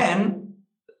 And then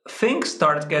things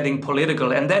start getting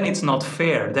political, and then it's not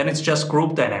fair. Then it's just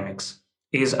group dynamics.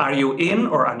 Are you in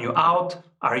or are you out?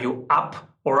 Are you up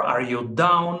or are you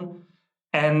down?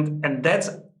 And that's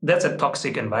a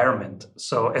toxic environment.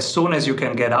 So as soon as you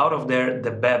can get out of there,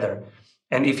 the better.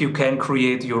 And if you can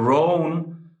create your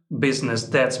own business,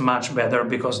 that's much better,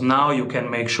 because now you can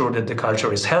make sure that the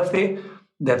culture is healthy,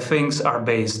 that things are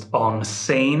based on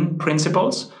sane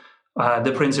principles,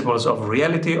 the principles of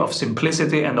reality, of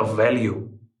simplicity, and of value,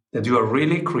 that you are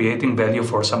really creating value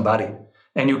for somebody.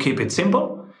 And you keep it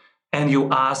simple, and you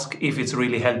ask if it's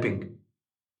really helping.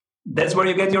 That's where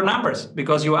you get your numbers,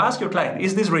 because you ask your client,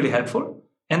 is this really helpful?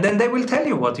 And then they will tell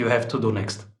you what you have to do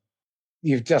next.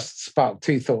 You've just sparked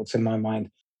two thoughts in my mind.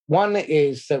 One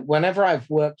is that whenever I've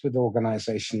worked with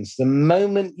organizations, the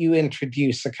moment you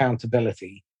introduce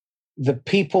accountability, the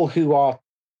people who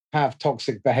have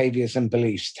toxic behaviors and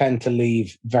beliefs tend to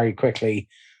leave very quickly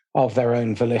of their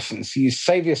own volition. So you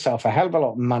save yourself a hell of a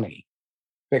lot of money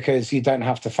because you don't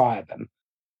have to fire them.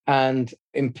 And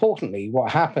importantly,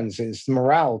 what happens is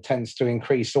morale tends to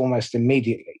increase almost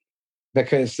immediately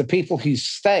because the people who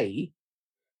stay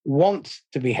want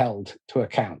to be held to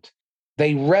account.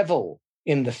 They revel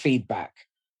in the feedback.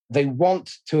 They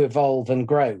want to evolve and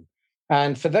grow.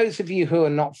 And for those of you who are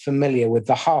not familiar with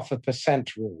the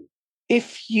 0.5% rule,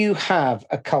 if you have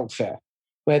a culture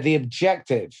where the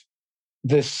objective,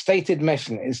 the stated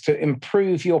mission is to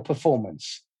improve your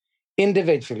performance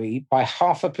individually by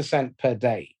 0.5% per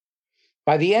day,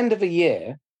 by the end of a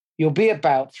year, you'll be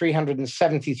about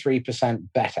 373%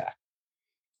 better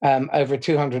over a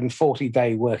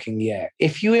 240-day working year.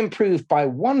 If you improve by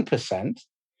 1%,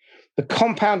 the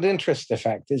compound interest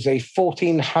effect is a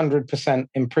 1,400%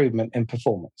 improvement in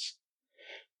performance.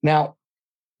 Now,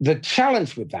 the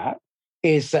challenge with that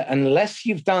is that unless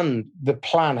you've done the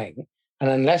planning and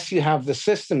unless you have the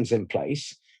systems in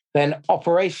place, then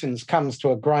operations comes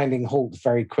to a grinding halt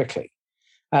very quickly.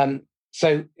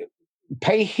 So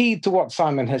pay heed to what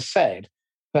Simon has said,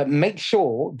 but make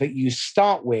sure that you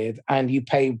start with and you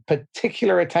pay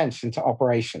particular attention to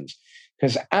operations.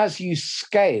 Because as you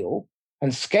scale,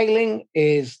 and scaling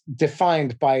is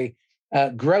defined by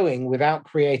growing without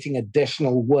creating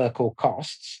additional work or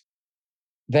costs,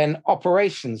 then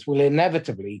operations will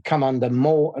inevitably come under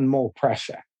more and more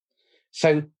pressure.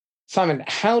 So, Simon,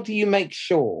 how do you make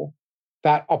sure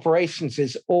that operations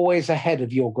is always ahead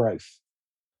of your growth?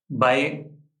 By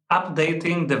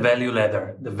updating the value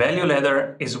ladder. The value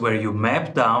ladder is where you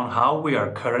map down how we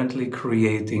are currently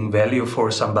creating value for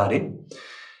somebody.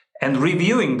 And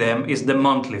reviewing them is the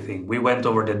monthly thing. We went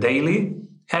over the daily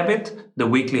habit. The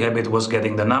weekly habit was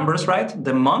getting the numbers right.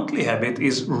 The monthly habit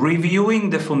is reviewing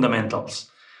the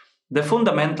fundamentals. The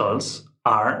fundamentals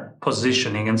are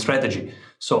positioning and strategy.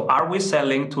 So are we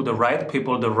selling to the right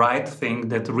people the right thing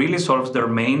that really solves their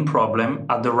main problem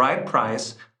at the right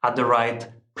price, at the right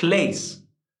place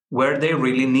where they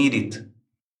really need it?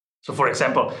 So for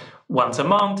example, once a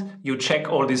month, you check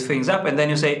all these things up and then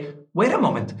you say, wait a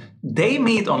moment, they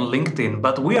meet on LinkedIn,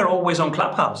 but we are always on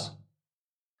Clubhouse.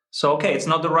 So, okay, it's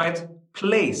not the right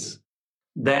place.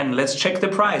 Then let's check the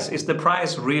price. Is the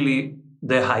price really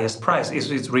the highest price? Is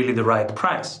it really the right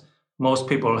price? Most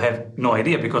people have no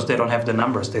idea because they don't have the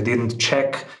numbers. They didn't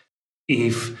check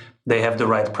if they have the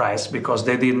right price because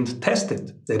they didn't test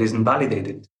it. They didn't validate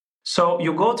it. So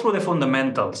you go through the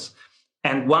fundamentals.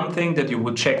 And one thing that you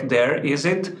would check there is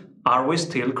are we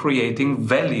still creating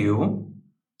value?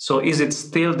 So is it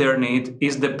still their need?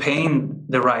 Is the pain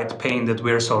the right pain that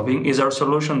we're solving? Is our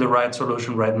solution the right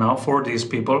solution right now for these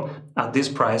people at this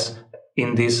price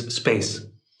in this space?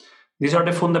 These are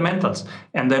the fundamentals.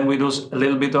 And then we do a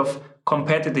little bit of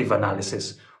competitive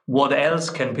analysis. What else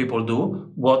can people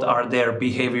do? What are their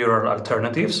behavioral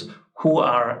alternatives? Who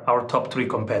are our top 3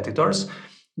 competitors?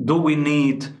 Do we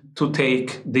need to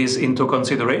take this into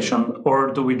consideration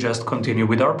or do we just continue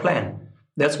with our plan?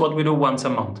 That's what we do once a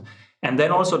month. And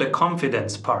then also the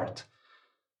confidence part.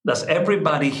 Does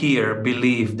everybody here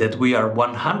believe that we are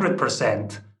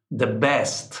 100% the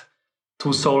best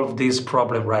to solve this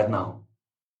problem right now?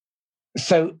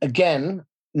 So again,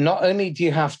 not only do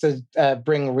you have to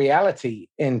bring reality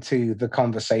into the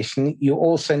conversation, you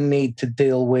also need to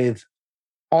deal with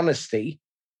honesty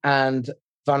and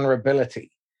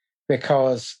vulnerability.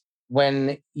 Because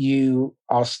when you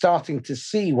are starting to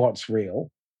see what's real,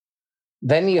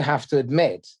 then you have to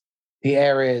admit the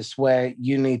areas where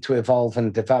you need to evolve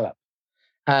and develop.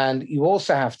 And you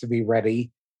also have to be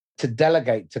ready to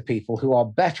delegate to people who are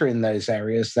better in those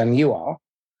areas than you are,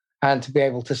 and to be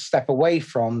able to step away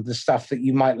from the stuff that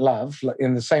you might love,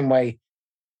 in the same way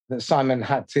that Simon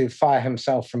had to fire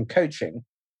himself from coaching.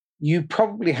 You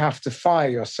probably have to fire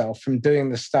yourself from doing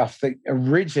the stuff that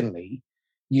originally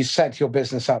you set your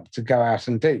business up to go out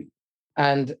and do.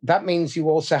 And that means you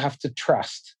also have to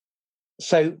trust.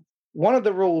 So one of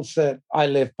the rules that I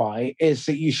live by is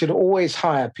that you should always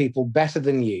hire people better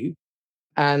than you.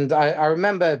 And I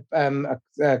remember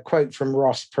a quote from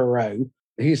Ross Perot,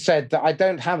 who said that I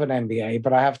don't have an MBA,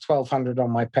 but I have 1,200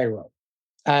 on my payroll.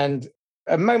 And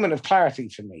a moment of clarity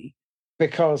for me,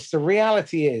 because the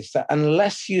reality is that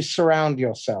unless you surround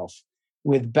yourself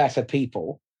with better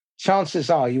people, chances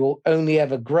are you will only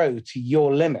ever grow to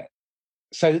your limit.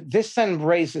 So this then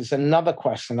raises another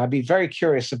question. I'd be very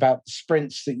curious about the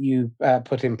sprints that you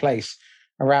put in place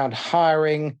around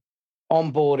hiring,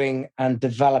 onboarding, and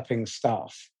developing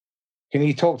staff. Can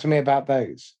you talk to me about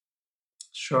those?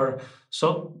 Sure.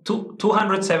 So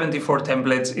 274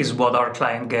 templates is what our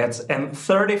client gets, and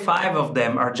 35 of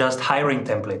them are just hiring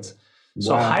templates.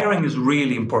 So hiring is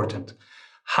really important.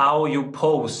 How you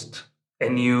post a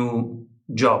new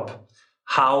job,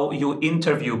 how you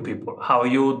interview people, how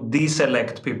you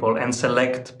deselect people and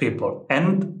select people,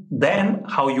 and then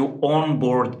how you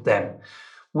onboard them.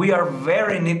 We are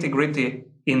very nitty-gritty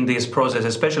in this process,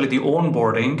 especially the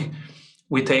onboarding.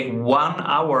 We take 1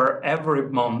 hour every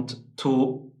month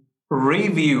to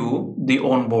review the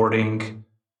onboarding,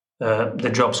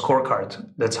 the job scorecard.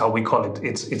 That's how we call it.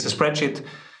 It's a spreadsheet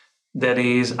that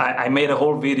is, I made a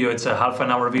whole video. It's a half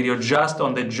an hour video just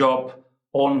on the job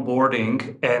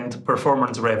onboarding and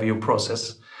performance review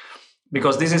process,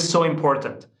 because this is so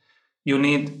important. You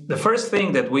need, the first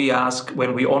thing that we ask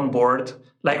when we onboard,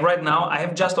 like right now, I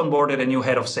have just onboarded a new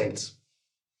head of sales.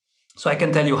 So I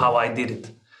can tell you how I did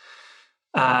it.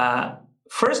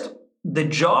 First, the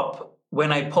job,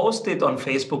 when I post it on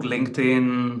Facebook,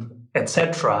 LinkedIn,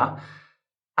 etc.,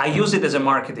 I use it as a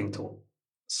marketing tool.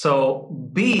 So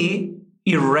be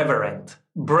irreverent,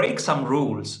 break some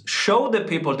rules, show the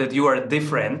people that you are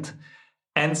different.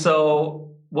 And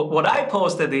so what I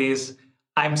posted is,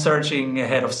 I'm searching a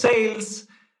head of sales,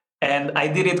 and I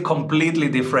did it completely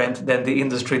different than the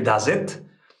industry does it.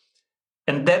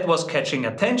 And that was catching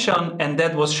attention, and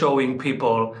that was showing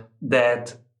people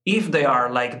that if they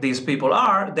are like these people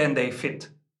are, then they fit.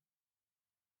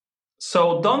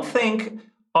 So don't think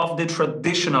of the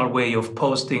traditional way of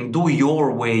posting, do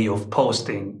your way of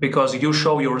posting, because you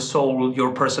show your soul,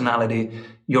 your personality,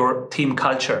 your team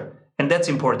culture, and that's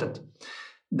important.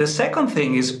 The second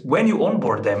thing is, when you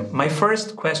onboard them, my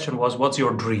first question was, what's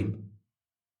your dream?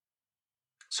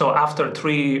 So after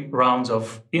 3 rounds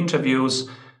of interviews,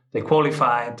 they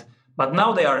qualified, but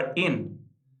now they are in.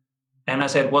 And I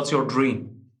said, what's your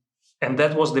dream? And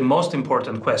that was the most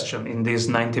important question in these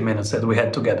 90 minutes that we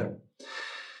had together.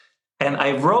 And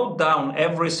I wrote down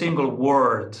every single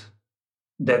word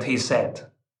that he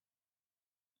said.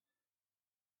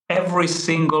 Every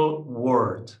single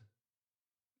word.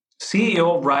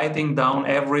 CEO writing down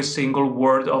every single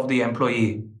word of the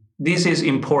employee. This is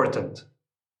important,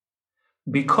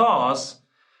 because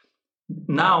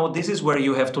now this is where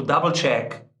you have to double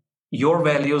check your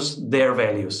values, their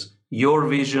values, your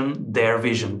vision, their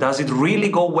vision. Does it really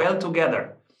go well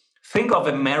together? Think of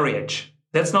a marriage.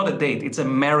 That's not a date, it's a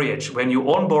marriage. When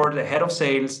you onboard a head of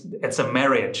sales, it's a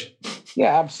marriage.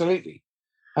 Yeah, absolutely.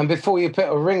 And before you put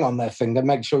a ring on their finger,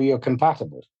 make sure you're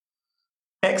compatible.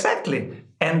 Exactly.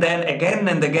 And then again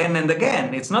and again and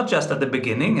again. It's not just at the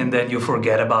beginning and then you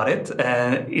forget about it.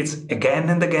 It's again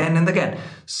and again and again.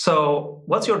 So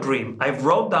what's your dream? I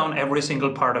wrote down every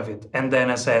single part of it. And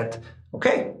then I said,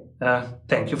 okay,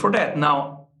 thank you for that.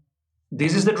 Now,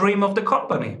 this is the dream of the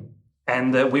company.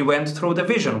 And we went through the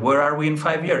vision. Where are we in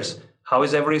 5 years? How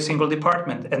is every single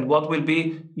department? And what will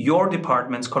be your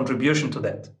department's contribution to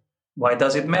that? Why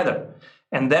does it matter?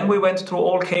 And then we went through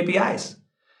all KPIs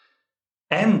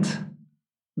and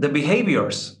the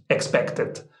behaviors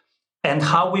expected, and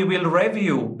how we will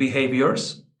review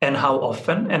behaviors and how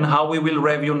often, and how we will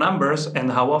review numbers and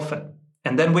how often.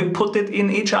 And then we put it in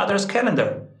each other's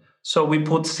calendar. So we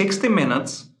put 60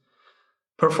 minutes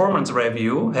performance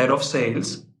review, head of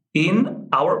sales, in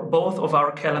both of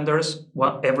our calendars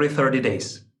every 30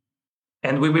 days.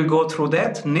 And we will go through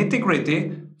that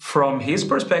nitty-gritty from his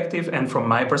perspective and from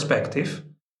my perspective.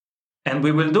 And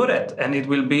we will do that. And it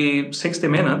will be 60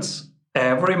 minutes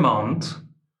every month.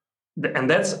 And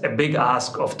that's a big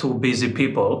ask of 2 busy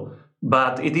people,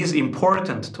 but it is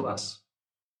important to us.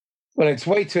 Well, it's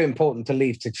way too important to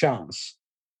leave to chance.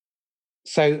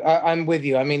 So I'm with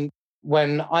you. I mean,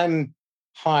 when I'm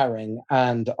hiring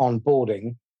and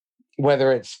onboarding,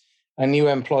 whether it's a new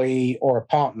employee or a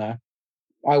partner,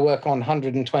 I work on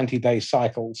 120-day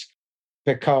cycles,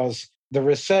 because the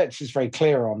research is very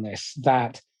clear on this,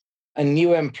 that a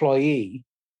new employee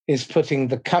is putting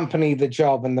the company, the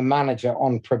job, and the manager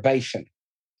on probation.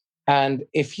 And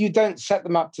if you don't set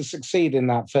them up to succeed in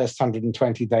that first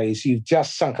 120 days, you've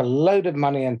just sunk a load of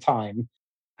money and time,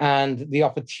 and the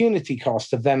opportunity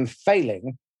cost of them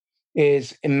failing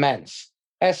is immense.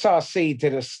 SRC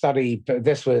did a study, but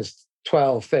this was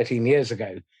 12, 13 years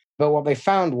ago. But what they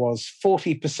found was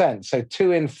 40%, so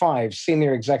 2 in 5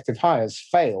 senior executive hires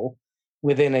fail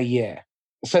within a year.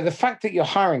 So the fact that you're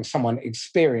hiring someone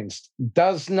experienced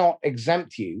does not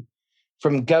exempt you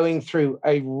from going through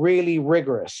a really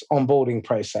rigorous onboarding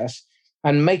process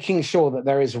and making sure that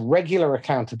there is regular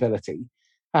accountability.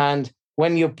 And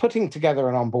when you're putting together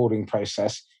an onboarding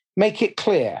process, make it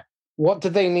clear. What do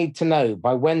they need to know?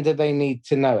 By when do they need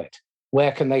to know it?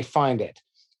 Where can they find it?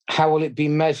 How will it be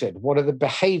measured? What are the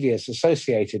behaviors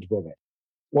associated with it?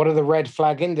 What are the red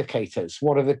flag indicators?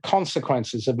 What are the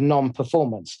consequences of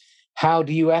non-performance? How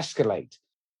do you escalate?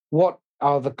 What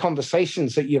are the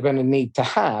conversations that you're going to need to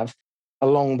have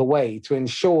along the way to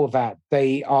ensure that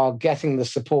they are getting the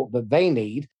support that they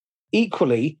need?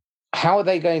 Equally, how are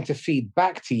they going to feed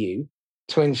back to you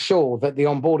to ensure that the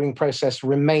onboarding process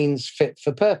remains fit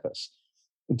for purpose?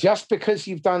 Just because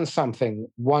you've done something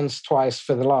once, twice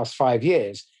for the last 5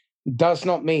 years does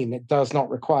not mean it does not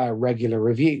require regular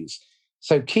reviews.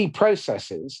 So key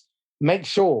processes, make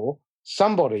sure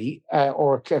somebody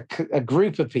or a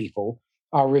group of people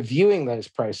are reviewing those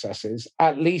processes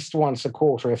at least once a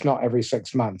quarter, if not every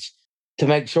 6 months, to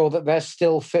make sure that they're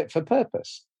still fit for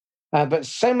purpose. But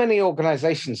so many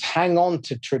organizations hang on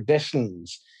to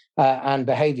traditions and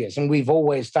behaviors, and we've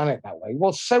always done it that way.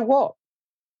 Well, so what?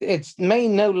 It may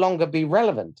no longer be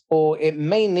relevant, or it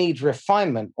may need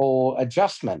refinement or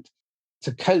adjustment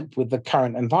to cope with the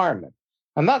current environment.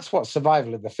 And that's what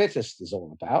survival of the fittest is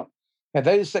all about. Now,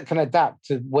 those that can adapt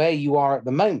to where you are at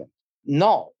the moment,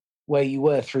 not where you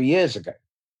were 3 years ago.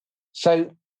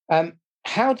 So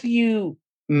how do you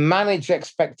manage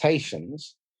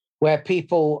expectations where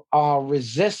people are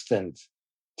resistant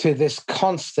to this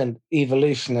constant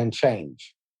evolution and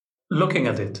change? Looking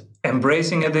at it,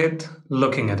 embracing it,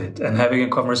 looking at it, and having a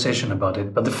conversation about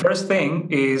it. But the first thing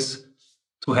is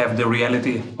to have the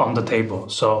reality on the table.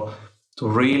 So to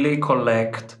really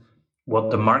collect what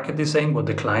the market is saying, what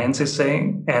the clients is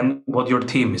saying, and what your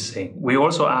team is saying. We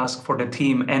also ask for the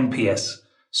team NPS.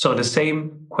 So the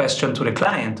same question to the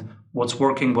client: what's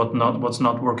working, what's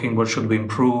not working, what should we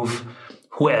improve,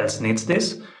 who else needs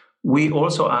this? We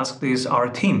also ask this our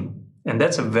team. And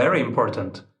that's a very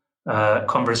important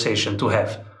conversation to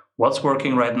have. What's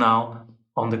working right now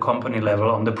on the company level,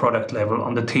 on the product level,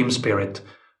 on the team spirit?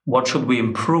 What should we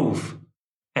improve?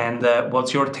 And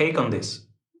what's your take on this?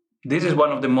 This is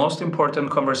one of the most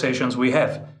important conversations we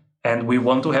have. And we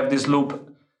want to have this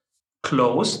loop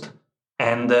closed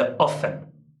and often.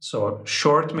 So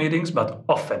short meetings, but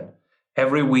often.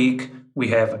 Every week we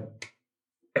have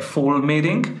a full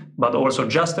meeting, but also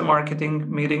just a marketing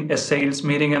meeting, a sales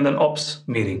meeting, and an ops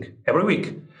meeting every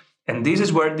week. And this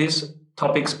is where these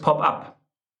topics pop up,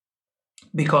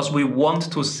 because we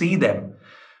want to see them.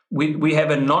 We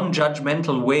have a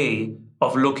non-judgmental way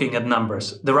of looking at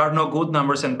numbers. There are no good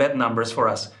numbers and bad numbers for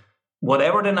us.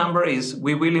 Whatever the number is,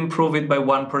 we will improve it by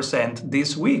 1%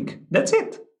 this week. That's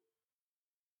it.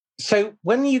 So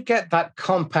when you get that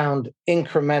compound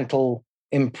incremental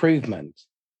improvement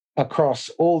across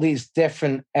all these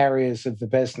different areas of the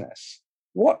business,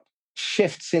 what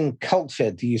shifts in culture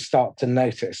do you start to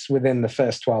notice within the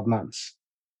first 12 months?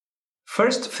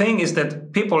 First thing is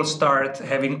that people start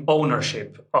having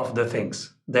ownership of the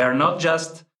things. They are not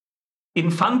just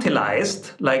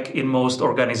infantilized like in most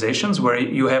organizations where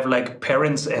you have like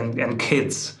parents and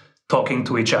kids talking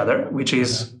to each other, which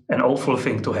is an awful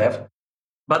thing to have.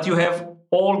 But you have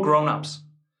all grown-ups,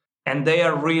 and they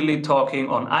are really talking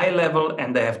on eye level,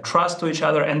 and they have trust to each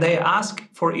other, and they ask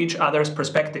for each other's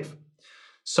perspective.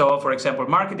 So, for example,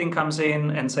 marketing comes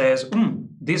in and says,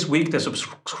 this week the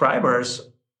subscribers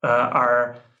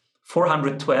are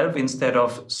 412 instead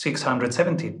of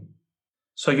 617.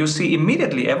 So you see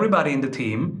immediately everybody in the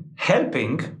team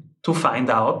helping to find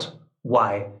out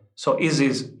why. So is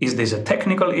this a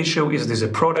technical issue? Is this a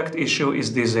product issue?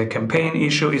 Is this a campaign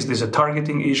issue? Is this a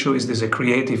targeting issue? Is this a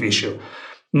creative issue?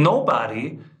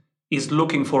 Nobody is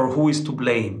looking for who is to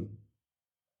blame.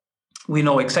 We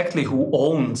know exactly who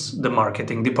owns the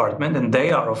marketing department, and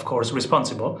they are, of course,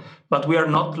 responsible. But we are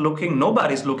not looking,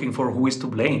 nobody's looking for who is to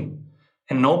blame.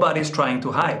 And nobody's trying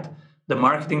to hide. The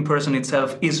marketing person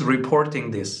itself is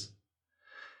reporting this.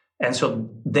 And so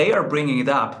they are bringing it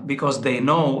up because they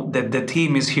know that the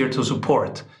team is here to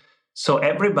support. So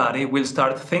everybody will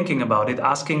start thinking about it,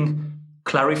 asking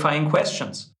clarifying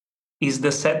questions. Is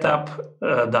the setup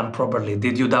done properly?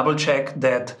 Did you double check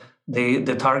that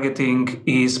the targeting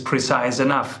is precise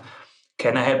enough?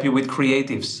 Can I help you with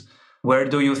creatives? Where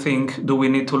do you think do we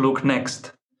need to look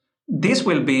next? This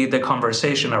will be the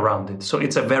conversation around it. So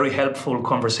it's a very helpful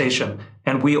conversation.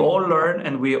 And we all learn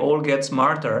and we all get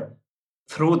smarter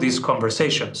through this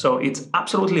conversation. So it's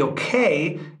absolutely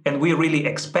okay. And we really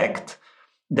expect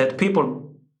that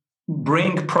people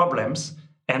bring problems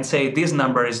and say this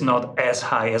number is not as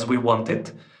high as we want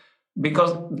it,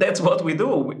 because that's what we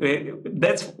do.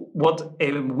 That's what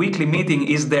a weekly meeting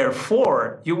is there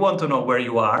for. You want to know where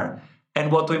you are,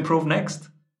 and what to improve next.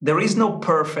 There is no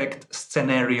perfect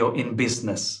scenario in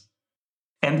business.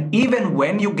 And even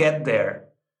when you get there,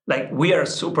 like we are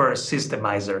super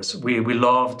systemizers. We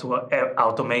love to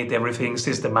automate everything,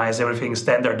 systemize everything,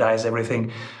 standardize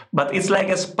everything. But it's like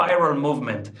a spiral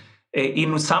movement.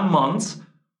 In some months,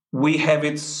 we have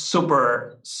it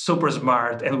super, super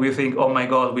smart. And we think, oh my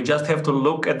God, we just have to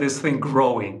look at this thing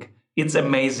growing. It's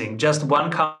amazing. Just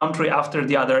one country after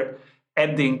the other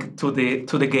adding to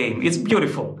the game. It's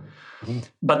beautiful. Mm-hmm.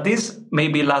 But this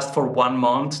maybe lasts for 1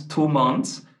 month, 2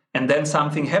 months, and then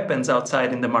something happens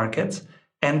outside in the markets.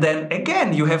 And then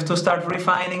again, you have to start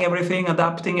refining everything,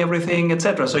 adapting everything,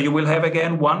 etc. So you will have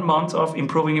again 1 month of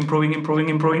improving.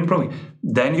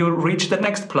 Then you reach the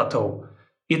next plateau.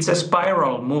 It's a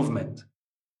spiral movement,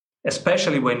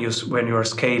 especially when you're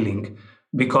scaling,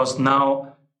 because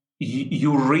now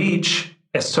you reach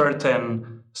a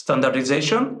certain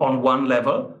standardization on one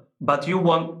level, but you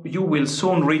will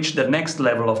soon reach the next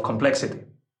level of complexity.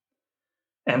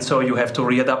 And so you have to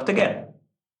readapt again.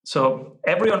 So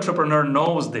every entrepreneur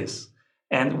knows this.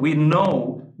 And we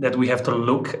know that we have to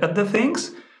look at the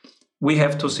things. We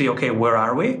have to see, okay, where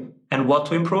are we and what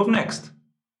to improve next?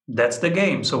 That's the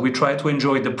game. So we try to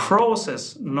enjoy the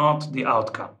process, not the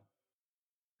outcome.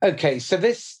 Okay, so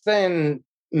this then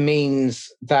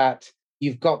means that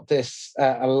you've got this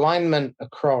alignment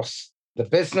across the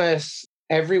business.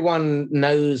 Everyone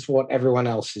knows what everyone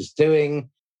else is doing.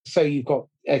 So you've got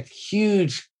a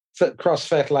huge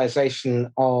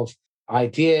cross-fertilization of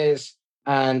ideas,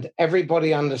 and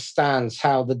everybody understands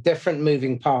how the different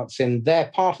moving parts in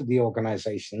their part of the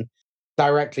organization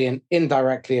directly and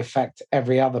indirectly affect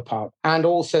every other part, and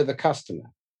also the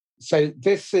customer. So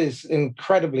this is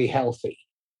incredibly healthy.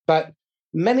 But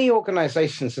many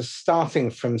organizations are starting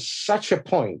from such a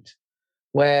point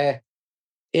where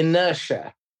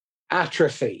inertia,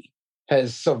 atrophy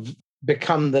has sort of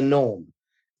become the norm.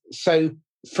 So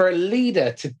for a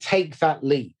leader to take that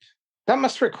leap, that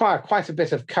must require quite a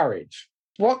bit of courage.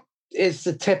 What is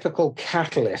the typical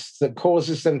catalyst that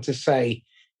causes them to say,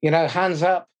 hands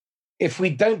up, if we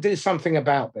don't do something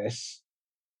about this,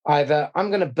 either I'm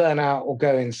going to burn out or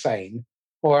go insane,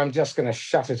 or I'm just going to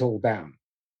shut it all down?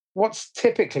 What's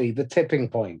typically the tipping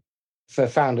point for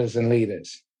founders and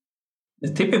leaders?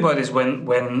 The tipping point is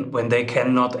when they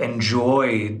cannot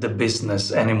enjoy the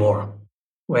business anymore.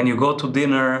 When you go to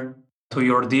dinner to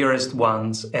your dearest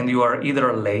ones and you are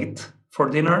either late for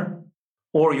dinner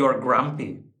or you're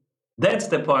grumpy, that's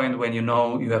the point when you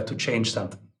know you have to change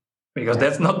something. Because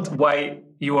that's not why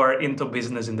you are into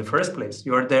business in the first place.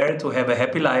 You are there to have a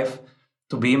happy life,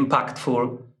 to be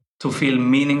impactful, to feel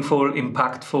meaningful,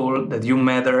 impactful, that you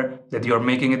matter, that you're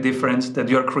making a difference, that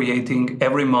you're creating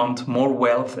every month more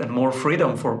wealth and more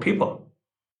freedom for people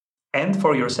and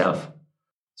for yourself.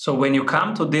 So when you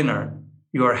come to dinner,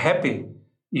 you are happy,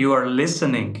 you are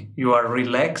listening, you are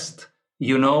relaxed,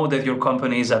 you know that your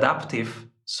company is adaptive,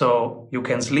 so you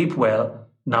can sleep well.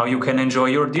 Now you can enjoy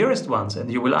your dearest ones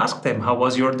and you will ask them, how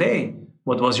was your day?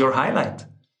 What was your highlight?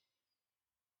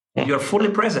 And you're fully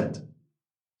present.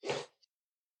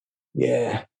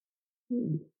 Yeah.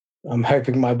 I'm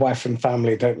hoping my wife and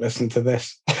family don't listen to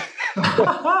this.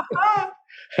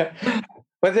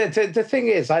 But the thing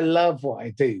is, I love what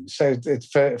I do. So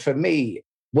for me,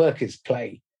 work is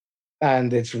play.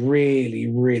 And it's really,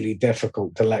 really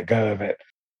difficult to let go of it.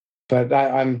 But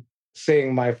I'm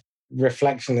seeing my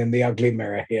reflection in the ugly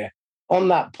mirror here. On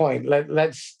that point,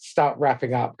 let's start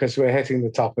wrapping up because we're hitting the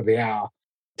top of the hour.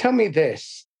 Tell me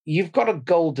this. You've got a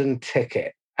golden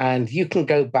ticket and you can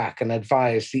go back and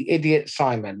advise the idiot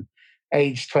Simon,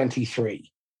 age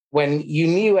 23. When you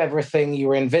knew everything, you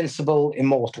were invincible,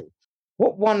 immortal.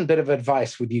 What one bit of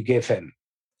advice would you give him?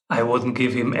 I wouldn't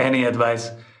give him any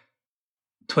advice.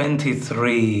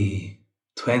 23.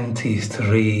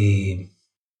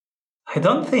 I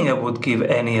don't think I would give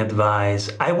any advice.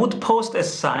 I would post a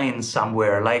sign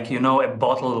somewhere, like, a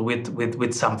bottle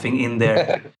with something in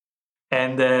there.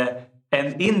 and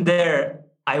in there,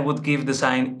 I would give the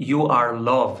sign, you are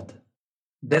loved.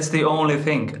 That's the only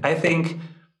thing. I think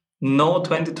no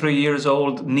 23 years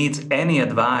old needs any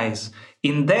advice.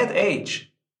 In that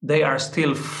age, they are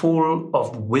still full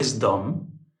of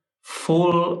wisdom,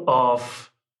 full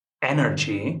of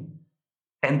energy,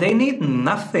 and they need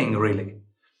nothing really,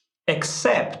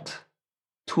 except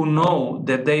to know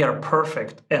that they are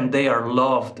perfect and they are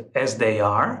loved as they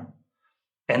are.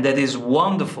 And that is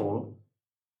wonderful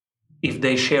if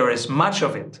they share as much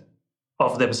of it,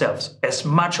 of themselves, as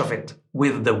much of it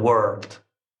with the world.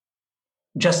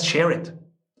 Just share it.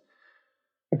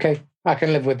 Okay, I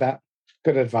can live with that.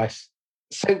 Good advice.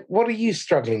 So what are you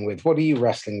struggling with? What are you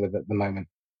wrestling with at the moment?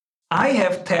 I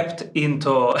have tapped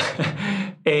into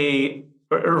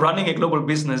running a global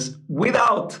business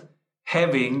without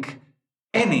having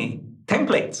any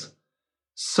templates.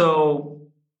 So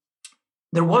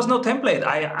there was no template.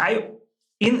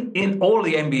 In all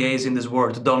the MBAs in this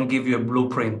world don't give you a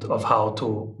blueprint of how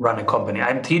to run a company.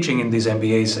 I'm teaching in these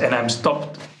MBAs, and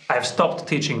I've stopped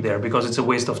teaching there because it's a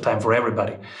waste of time for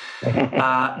everybody.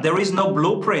 There is no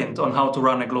blueprint on how to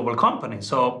run a global company.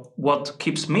 So what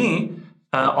keeps me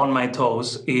on my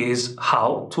toes is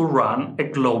how to run a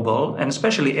global, and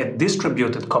especially a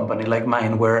distributed company like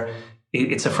mine, where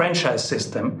it's a franchise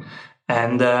system,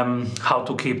 and how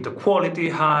to keep the quality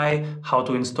high, how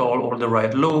to install all the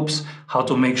right loops, how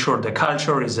to make sure the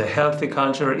culture is a healthy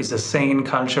culture, is a sane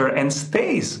culture, and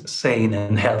stays sane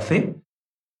and healthy.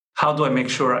 How do I make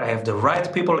sure I have the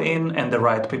right people in and the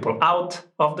right people out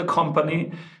of the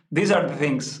company? These are the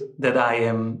things that I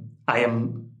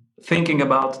am thinking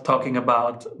about, talking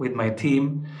about with my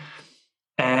team.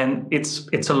 And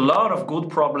it's a lot of good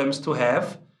problems to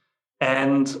have.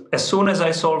 And as soon as I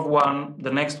solve one,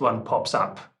 the next one pops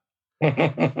up.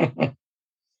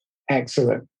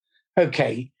 Excellent.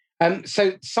 Okay.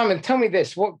 So, Simon, tell me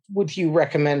this. What would you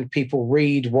recommend people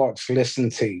read, watch,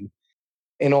 listen to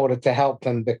in order to help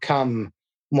them become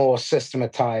more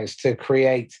systematized, to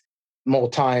create more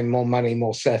time, more money,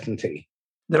 more certainty?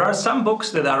 There are some books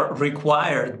that are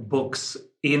required books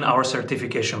in our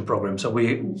certification program. So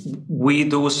we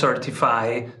do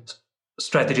certify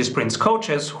strategy sprints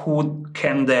coaches who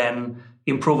can then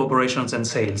improve operations and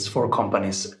sales for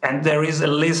companies. And there is a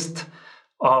list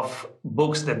of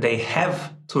books that they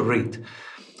have to read.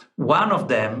 One of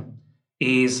them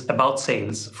is about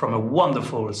sales from a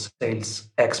wonderful sales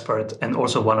expert, and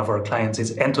also one of our clients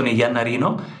is Anthony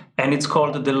Iannarino, and it's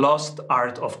called The Lost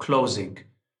Art of Closing.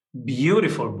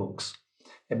 Beautiful books.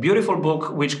 A beautiful book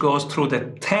which goes through the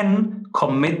 10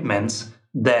 commitments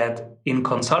that in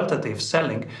consultative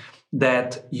selling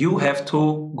that you have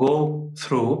to go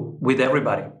through with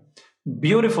everybody.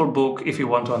 Beautiful book if you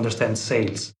want to understand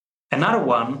sales. Another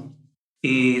one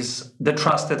is The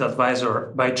Trusted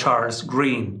Advisor by Charles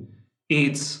Green.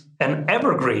 It's an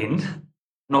evergreen,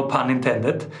 no pun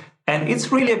intended, and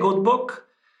it's really a good book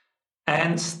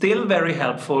and still very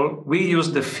helpful. We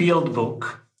use the field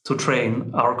book to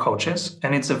train our coaches,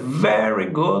 and it's a very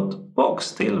good book,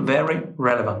 still very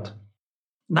relevant.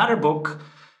 Another book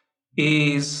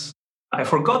is, I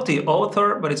forgot the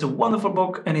author, but it's a wonderful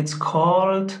book, and it's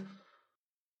called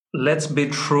Let's Be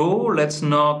True, Let's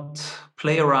Not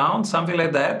Play Around, something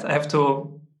like that. I have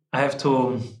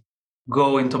to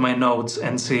go into my notes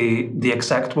and see the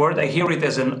exact word. I hear it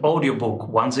as an audiobook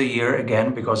once a year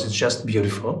again because it's just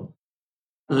beautiful.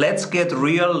 Let's Get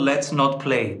Real, Let's Not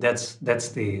Play. That's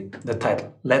the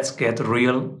title. Let's Get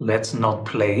Real, Let's Not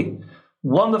Play.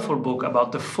 Wonderful book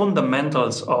about the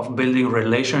fundamentals of building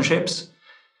relationships.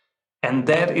 And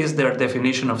that is their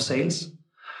definition of sales.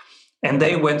 And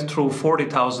they went through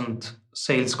 40,000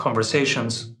 sales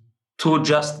conversations to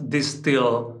just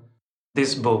distill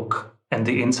this book and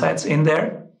the insights in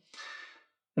there.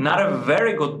 Another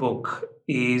very good book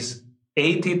is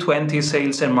 80-20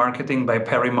 Sales and Marketing by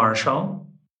Perry Marshall.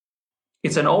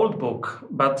 It's an old book,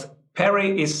 but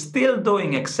Perry is still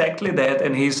doing exactly that,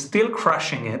 and he's still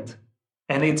crushing it.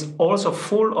 And it's also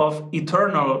full of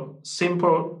eternal,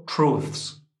 simple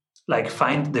truths, like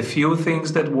find the few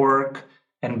things that work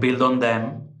and build on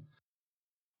them.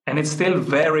 And it's still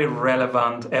very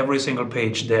relevant, every single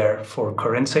page there, for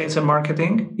current sales and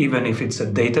marketing, even if it's a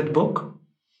dated book.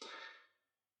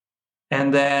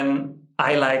 And then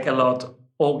I like a lot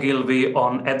Ogilvy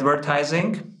on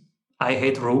advertising. I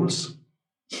hate rules.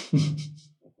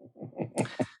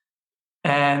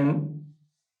 and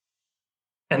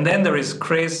then there is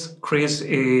Chris. Chris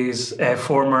is a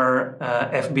former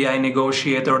FBI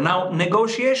negotiator. Now,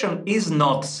 negotiation is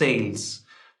not sales,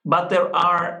 but there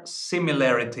are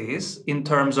similarities in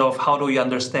terms of how do you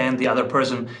understand the other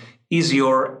person. Is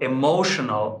your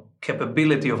emotional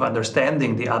capability of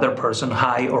understanding the other person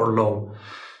high or low?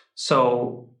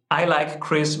 So I like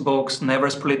Chris' books, Never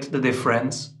Split the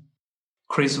Difference,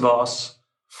 Chris Voss,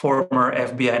 former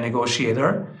FBI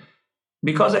negotiator,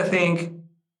 because I think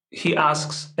he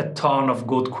asks a ton of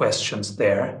good questions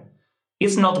there.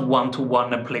 It's not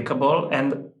one-to-one applicable,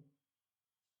 and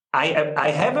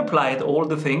I have applied all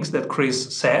the things that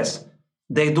Chris says.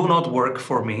 They do not work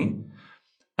for me.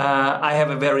 I have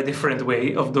a very different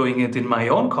way of doing it in my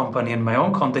own company, in my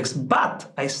own context, but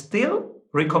I still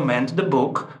recommend the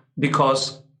book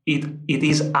because it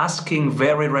is asking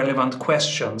very relevant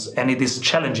questions and it is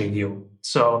challenging you.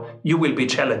 So you will be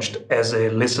challenged as a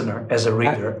listener, as a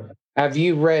reader. Have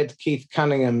you read Keith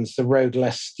Cunningham's The Road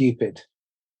Less Stupid?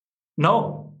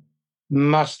 No.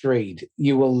 Must read.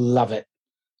 You will love it.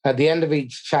 At the end of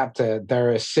each chapter, there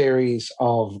are a series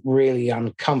of really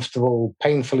uncomfortable,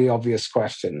 painfully obvious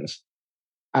questions.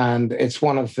 And it's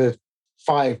one of the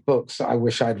 5 books I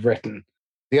wish I'd written.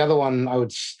 The other one I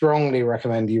would strongly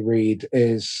recommend you read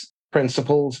is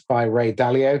Principles by Ray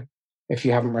Dalio, if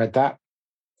you haven't read that.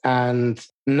 And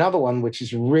another one, which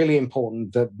is really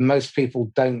important that most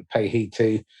people don't pay heed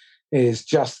to, is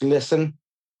Just Listen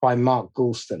by Mark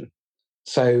Goulston.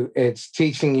 So it's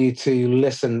teaching you to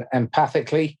listen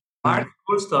empathically. Mark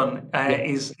Goulston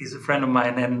is a friend of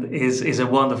mine and is a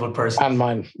wonderful person. And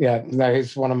mine. Yeah, no,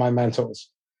 he's one of my mentors.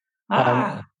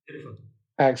 Beautiful.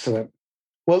 Excellent.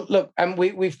 Well, look, and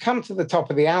we've come to the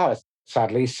top of the hour,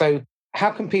 sadly. So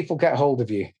how can people get hold of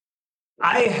you?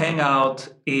 I hang out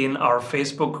in our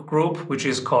Facebook group, which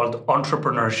is called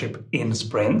Entrepreneurship in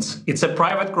Sprints. It's a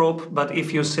private group, but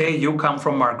if you say you come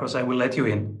from Marcos, I will let you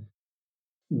in.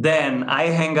 Then I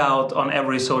hang out on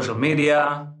every social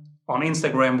media. On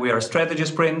Instagram, we are Strategy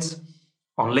Sprints.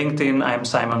 On LinkedIn, I'm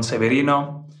Simon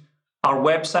Severino. Our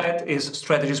website is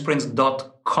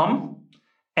strategysprints.com.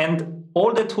 And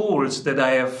all the tools that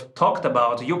I have talked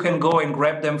about, you can go and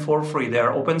grab them for free. They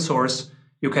are open source.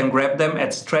 You can grab them at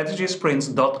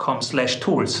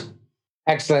strategysprints.com/tools.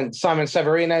 Excellent. Simon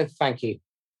Severino, thank you.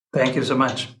 Thank you so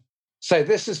much. So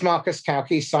this is Marcus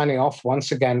Kauke signing off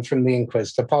once again from the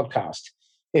Inquisitor podcast.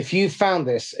 If you found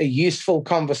this a useful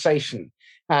conversation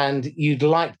and you'd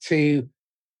like to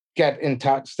get in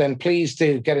touch, then please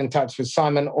do get in touch with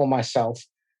Simon or myself.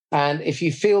 And if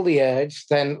you feel the urge,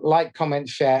 then like, comment,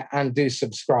 share, and do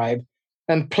subscribe.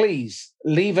 And please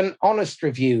leave an honest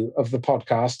review of the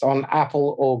podcast on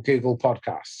Apple or Google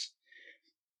Podcasts.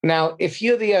 Now, if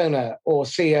you're the owner or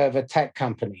CEO of a tech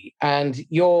company and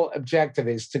your objective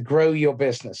is to grow your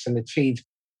business and achieve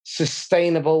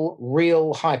sustainable,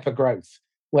 real hypergrowth,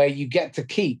 where you get to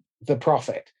keep the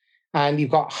profit, and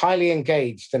you've got highly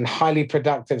engaged and highly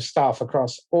productive staff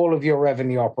across all of your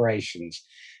revenue operations,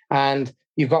 and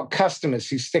you've got customers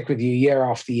who stick with you year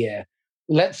after year,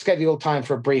 let's schedule time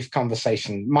for a brief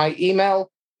conversation. My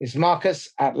email is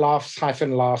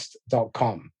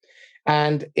marcus@laughs-last.com.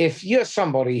 And if you're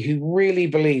somebody who really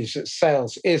believes that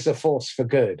sales is a force for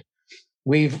good,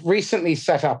 we've recently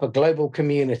set up a global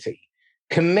community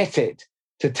committed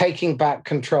to taking back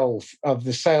control of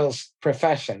the sales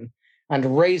profession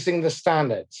and raising the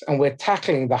standards. And we're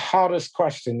tackling the hardest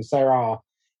questions there are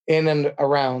in and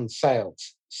around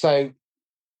sales. So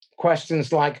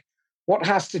questions like, what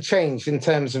has to change in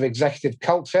terms of executive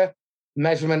culture,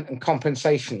 measurement, and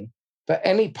compensation for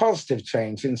any positive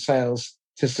change in sales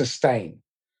to sustain?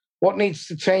 What needs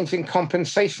to change in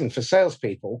compensation for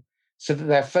salespeople so that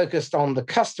they're focused on the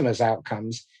customer's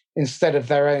outcomes instead of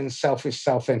their own selfish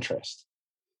self-interest?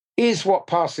 Is what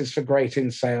passes for great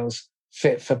in sales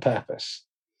fit for purpose?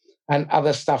 And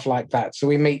other stuff like that. So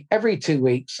we meet every 2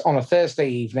 weeks on a Thursday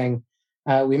evening.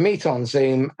 We meet on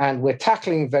Zoom and we're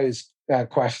tackling those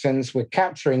questions. We're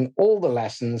capturing all the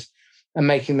lessons and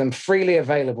making them freely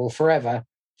available forever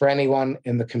for anyone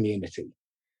in the community.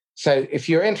 So if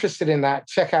you're interested in that,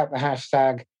 check out the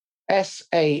hashtag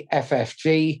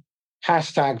SAFFG,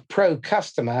 hashtag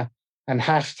ProCustomer, and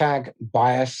hashtag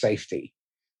Buyer Safety.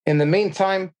 In the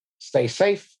meantime, stay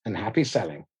safe and happy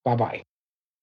selling. Bye-bye.